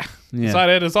 Yeah. Yeah. Is that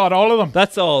it? Is that all of them?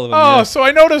 That's all of them. Oh, yeah. so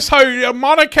I noticed how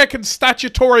Monica can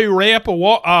statutory rape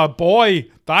a boy.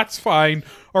 That's fine.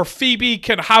 Or Phoebe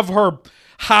can have her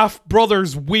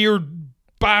half-brother's weird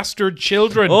bastard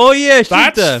children. Oh, yeah.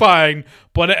 That's fine.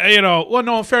 But, well,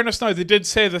 no, in fairness now, they did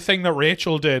say the thing that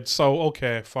Rachel did. So,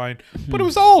 okay, fine. But it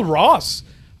was all Ross.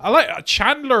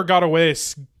 Chandler got away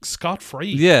scot-free.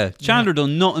 Yeah. Chandler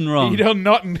done nothing wrong. He done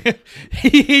nothing.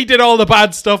 he did all the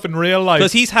bad stuff in real life.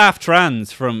 Because he's half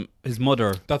trans from his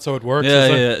mother. That's how it works, Yeah, is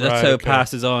it? yeah. That's Right, how it okay.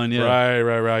 passes on, yeah.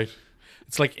 Right.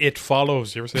 It's like It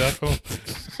Follows. You ever see that film?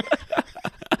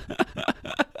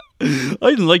 I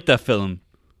didn't like that film.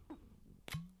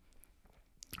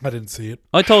 I didn't see it.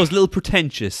 I thought it was a little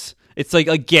pretentious. It's like,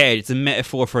 I get it. It's a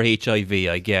metaphor for HIV.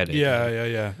 I get it.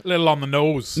 Yeah. A little on the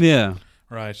nose. Yeah.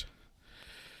 Right.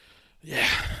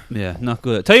 Yeah, not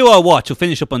good. Tell you what I watched. We'll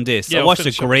finish up on this. Yeah, I we'll watched a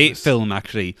finish up on great this. film,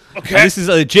 actually. Okay. And this is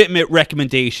a legitimate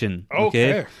recommendation.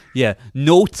 Okay. Okay. Yeah.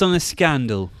 Notes on a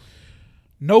Scandal.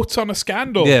 Notes on a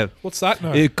Scandal. Yeah. What's that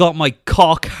now? It got my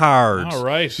cock hard. All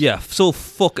right. Yeah, so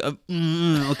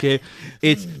okay.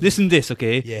 It's listen to this,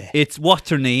 okay? Yeah. It's what's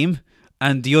her name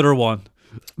and the other one.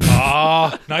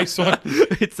 Nice one.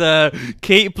 It's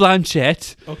Kate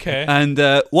Blanchett. Okay. And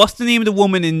what's the name of the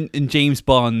woman in James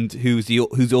Bond who's old?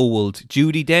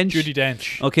 Judi Dench. Judi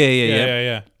Dench. Okay,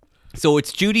 yeah. So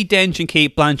it's Judi Dench and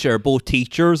Kate Blanchett are both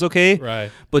teachers, okay? Right.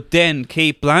 But then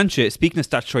Kate Blanchett, speaking of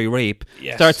statutory rape,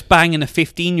 Yes. starts banging a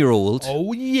 15-year-old.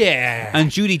 Oh, yeah. And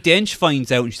Judi Dench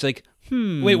finds out and she's like,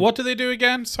 Wait, what do they do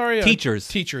again? Sorry. Teachers.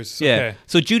 Teachers. Yeah. Okay.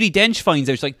 So Judi Dench finds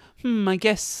out. She's like, I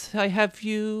guess I have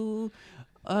you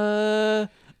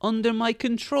under my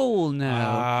control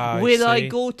now. I Will I see.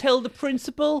 go tell the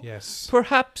principal? Yes.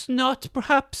 Perhaps not.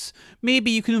 Perhaps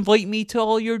maybe you can invite me to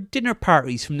all your dinner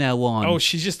parties from now on. Oh,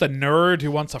 she's just a nerd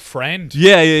who wants a friend.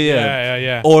 yeah.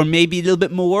 Yeah. Or maybe a little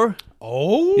bit more.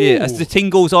 Oh. Yeah. As the thing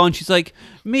goes on, she's like,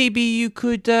 maybe you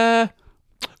could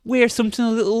wear something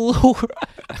a little lower.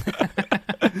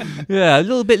 Yeah, a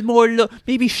little bit more.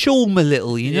 Maybe show them a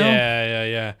little, you know?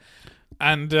 Yeah.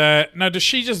 And now, did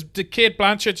Kate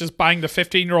Blanchett just bang the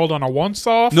 15-year-old on a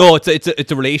once-off? No, it's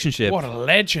a relationship. What a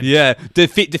legend. Yeah, the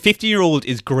 15-year-old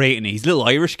is great, and he's a little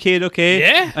Irish kid, okay?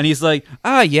 Yeah. And he's like,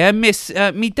 yeah, miss,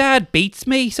 me dad beats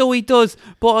me, so he does,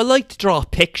 but I like to draw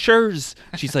pictures.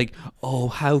 She's like, oh,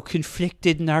 how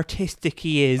conflicted and artistic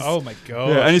he is. Oh, my God.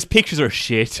 Yeah, and his pictures are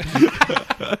shit.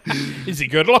 Is he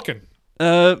good looking?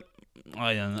 I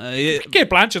don't know. Kate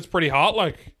Blanchett's pretty hot,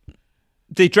 like.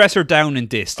 They dress her down in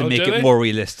this to Oh, make do it they? more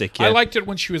realistic. Yeah. I liked it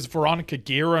when she was Veronica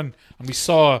Guerin, and we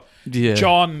saw Yeah.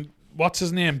 John, what's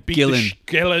his name? Gillen.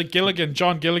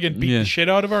 John Gilligan beat Yeah. the shit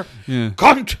out of her. Yeah.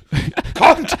 Cunt!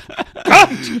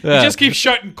 He just keeps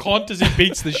shouting cunt as he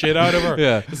beats the shit out of her.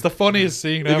 Yeah. It's the funniest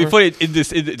scene It'd ever. be funny in this.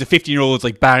 The 15-year-old's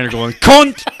like banging her, going,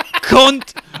 "Cunt,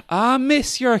 cunt!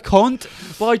 Miss, you're a cunt."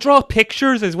 Well, I draw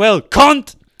pictures as well,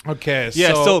 cunt. Okay,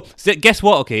 Yeah. So guess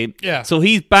what? Okay. Yeah. So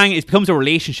he's banging. It becomes a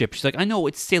relationship. She's like, I know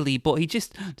it's silly, but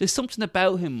there's something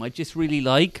about him I just really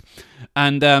like,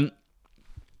 and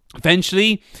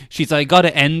eventually she's like, I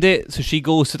gotta end it. So she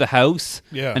goes to the house.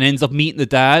 Yeah. And ends up meeting the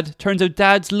dad. Turns out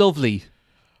dad's lovely.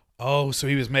 Oh, so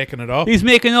he was making it up. He's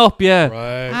making up, yeah.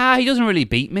 Right. He doesn't really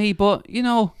beat me, but you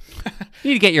need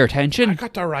to get your I attention.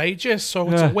 got the righteous, so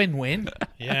it's Yeah. a win-win.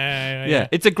 Yeah. Yeah,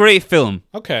 it's a great film.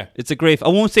 Okay. It's a great. I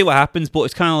won't say what happens, but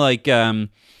it's kind of like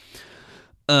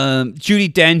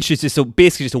Judi Dench is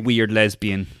basically just a weird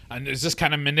lesbian. And is this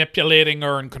kind of manipulating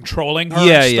her and controlling her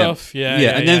Yeah, and yeah. stuff? Yeah.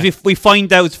 And then we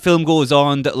find out as the film goes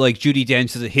on that like Judi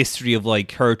Dench has a history of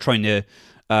like her trying to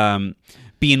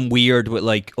being weird with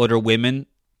like other women,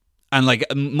 and like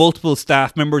multiple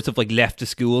staff members have like left the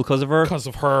school because of her. Because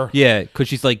of her. Yeah, because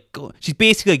she's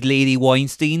basically like Lady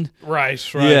Weinstein. Right.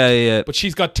 Yeah. But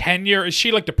she's got tenure. Is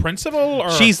she like the principal?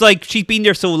 Or? She's been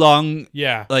there so long.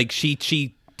 Yeah. Like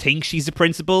she thinks she's the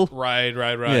principal. Right. Yeah.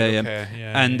 Okay.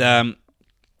 Yeah. And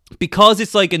because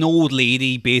it's like an old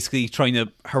lady basically trying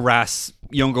to harass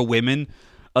younger women,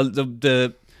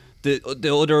 the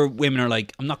other women are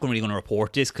like, I'm not really going to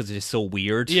report this because it's so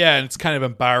weird. Yeah, and it's kind of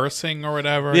embarrassing or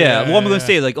whatever. Yeah, what am I going to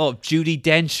say? Like, oh, Judi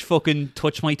Dench fucking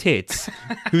touched my tits.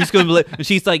 Who's going to believe? And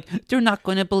she's like, they're not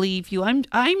going to believe you. I'm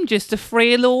just a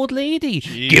frail old lady.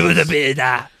 Jeez. Give it a bit of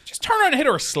that. Just turn around and hit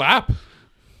her a slap.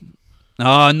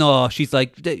 Oh no, she's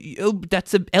like,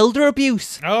 that's elder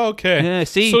abuse. Oh, okay. Yeah,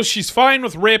 see? So she's fine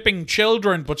with raping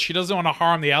children, but she doesn't want to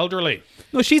harm the elderly.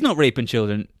 No, she's not raping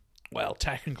children. Well,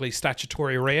 technically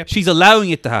statutory rape. She's allowing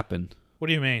it to happen. What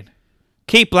do you mean?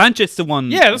 Kate Blanchett's the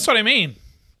one. Yeah, that's what I mean.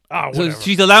 So Whatever.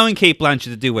 she's allowing Kate Blanchett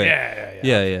to do it. Yeah.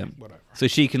 Yeah. Whatever. So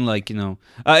she can, like, you know...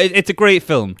 it's a great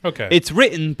film. Okay. It's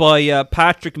written by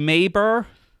Patrick Maybar.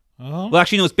 Oh. Well,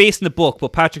 actually, no, it's based in the book,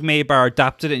 but Patrick Maybar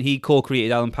adapted it, and he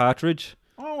co-created Alan Partridge.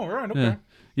 Oh, right, okay. Yeah.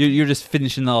 You're just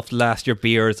finishing off the last of your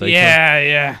beer as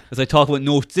Yeah. as I talk about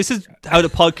notes. This is how the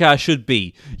podcast should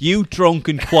be. You drunk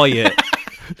and quiet.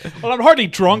 Well, I'm hardly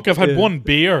drunk. I've had one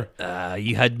beer.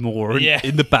 You had more Yeah.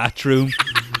 in the bathroom.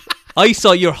 I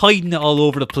saw you're hiding it all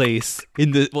over the place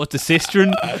in the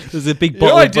cistern. There's a big You know,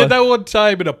 bottle. I did that one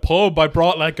time in a pub. I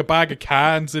brought like a bag of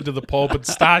cans into the pub and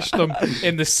stashed them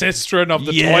in the cistern of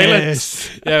the Yes.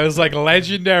 toilets. Yeah, it was like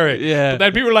legendary. Yeah. But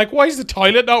then people were like, "Why is the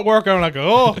toilet not working?" I'm like,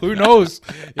 "Oh, who knows?"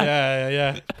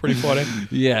 Yeah. Pretty funny.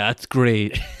 Yeah, that's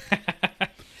great.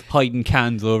 Hiding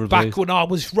cans all over the Back place. when I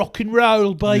was rock and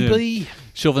roll, baby.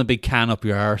 Shoving a big can up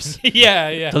your arse.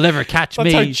 Yeah. They'll never catch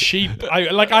That's how me. cheap.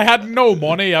 I had no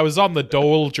money. I was on the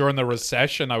dole during the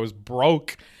recession. I was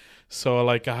broke. So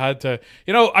like I had to,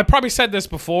 I probably said this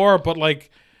before, but like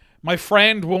my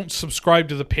friend won't subscribe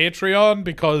to the Patreon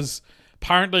because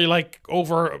apparently like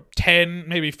over 10,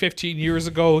 maybe 15 years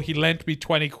ago, he lent me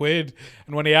 20 quid.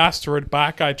 And when he asked for it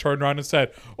back, I turned around and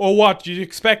said, "Oh, what? Do you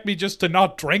expect me just to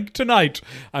not drink tonight?"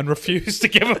 And refused to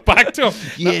give it back to him.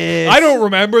 Yes. I don't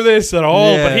remember this at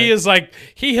all, Yeah. but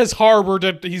he has harbored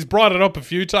it. He's brought it up a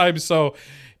few times. So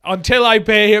until I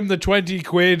pay him the 20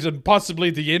 quid and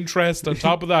possibly the interest on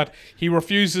top of that, he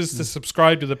refuses to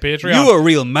subscribe to the Patreon. You were a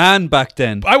real man back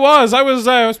then. I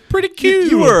was pretty cute.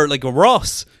 You were like a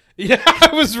Ross. Yeah, I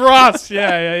was Ross.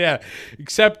 Yeah.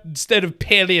 Except instead of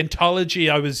paleontology,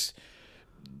 I was,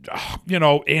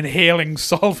 inhaling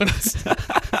solvents.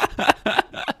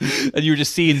 And you were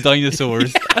just seeing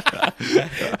dinosaurs.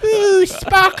 Ooh,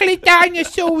 sparkly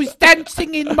dinosaurs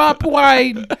dancing in my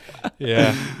brain.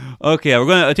 Yeah. Okay,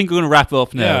 I think we're gonna wrap it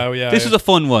up now. This was a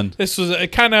fun one. This was a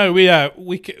kind of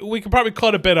we could probably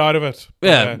cut a bit out of it.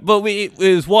 But it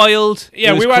was wild.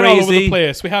 Yeah, it was we went all over crazy. the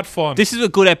place. We had fun. This is a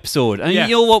good episode, and Yeah.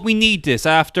 you know what? We need this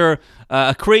after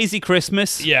a crazy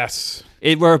Christmas. Yes.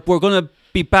 We're gonna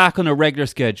be back on a regular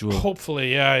schedule.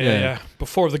 Hopefully, yeah.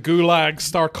 Before the gulags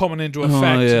start coming into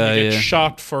effect and you get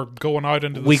shot for going out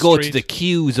into the We street. go to the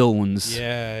Q zones.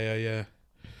 Yeah.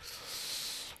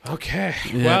 Okay.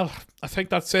 Well, I think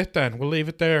that's it then. We'll leave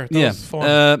it there. That was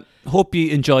fun. Hope you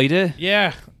enjoyed it.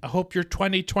 Yeah. I hope your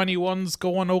 2021's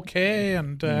going okay.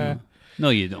 And No,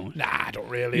 you don't. nah, I don't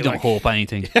really. You don't hope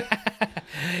anything.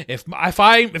 If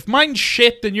mine's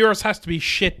shit, then yours has to be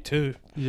shit too.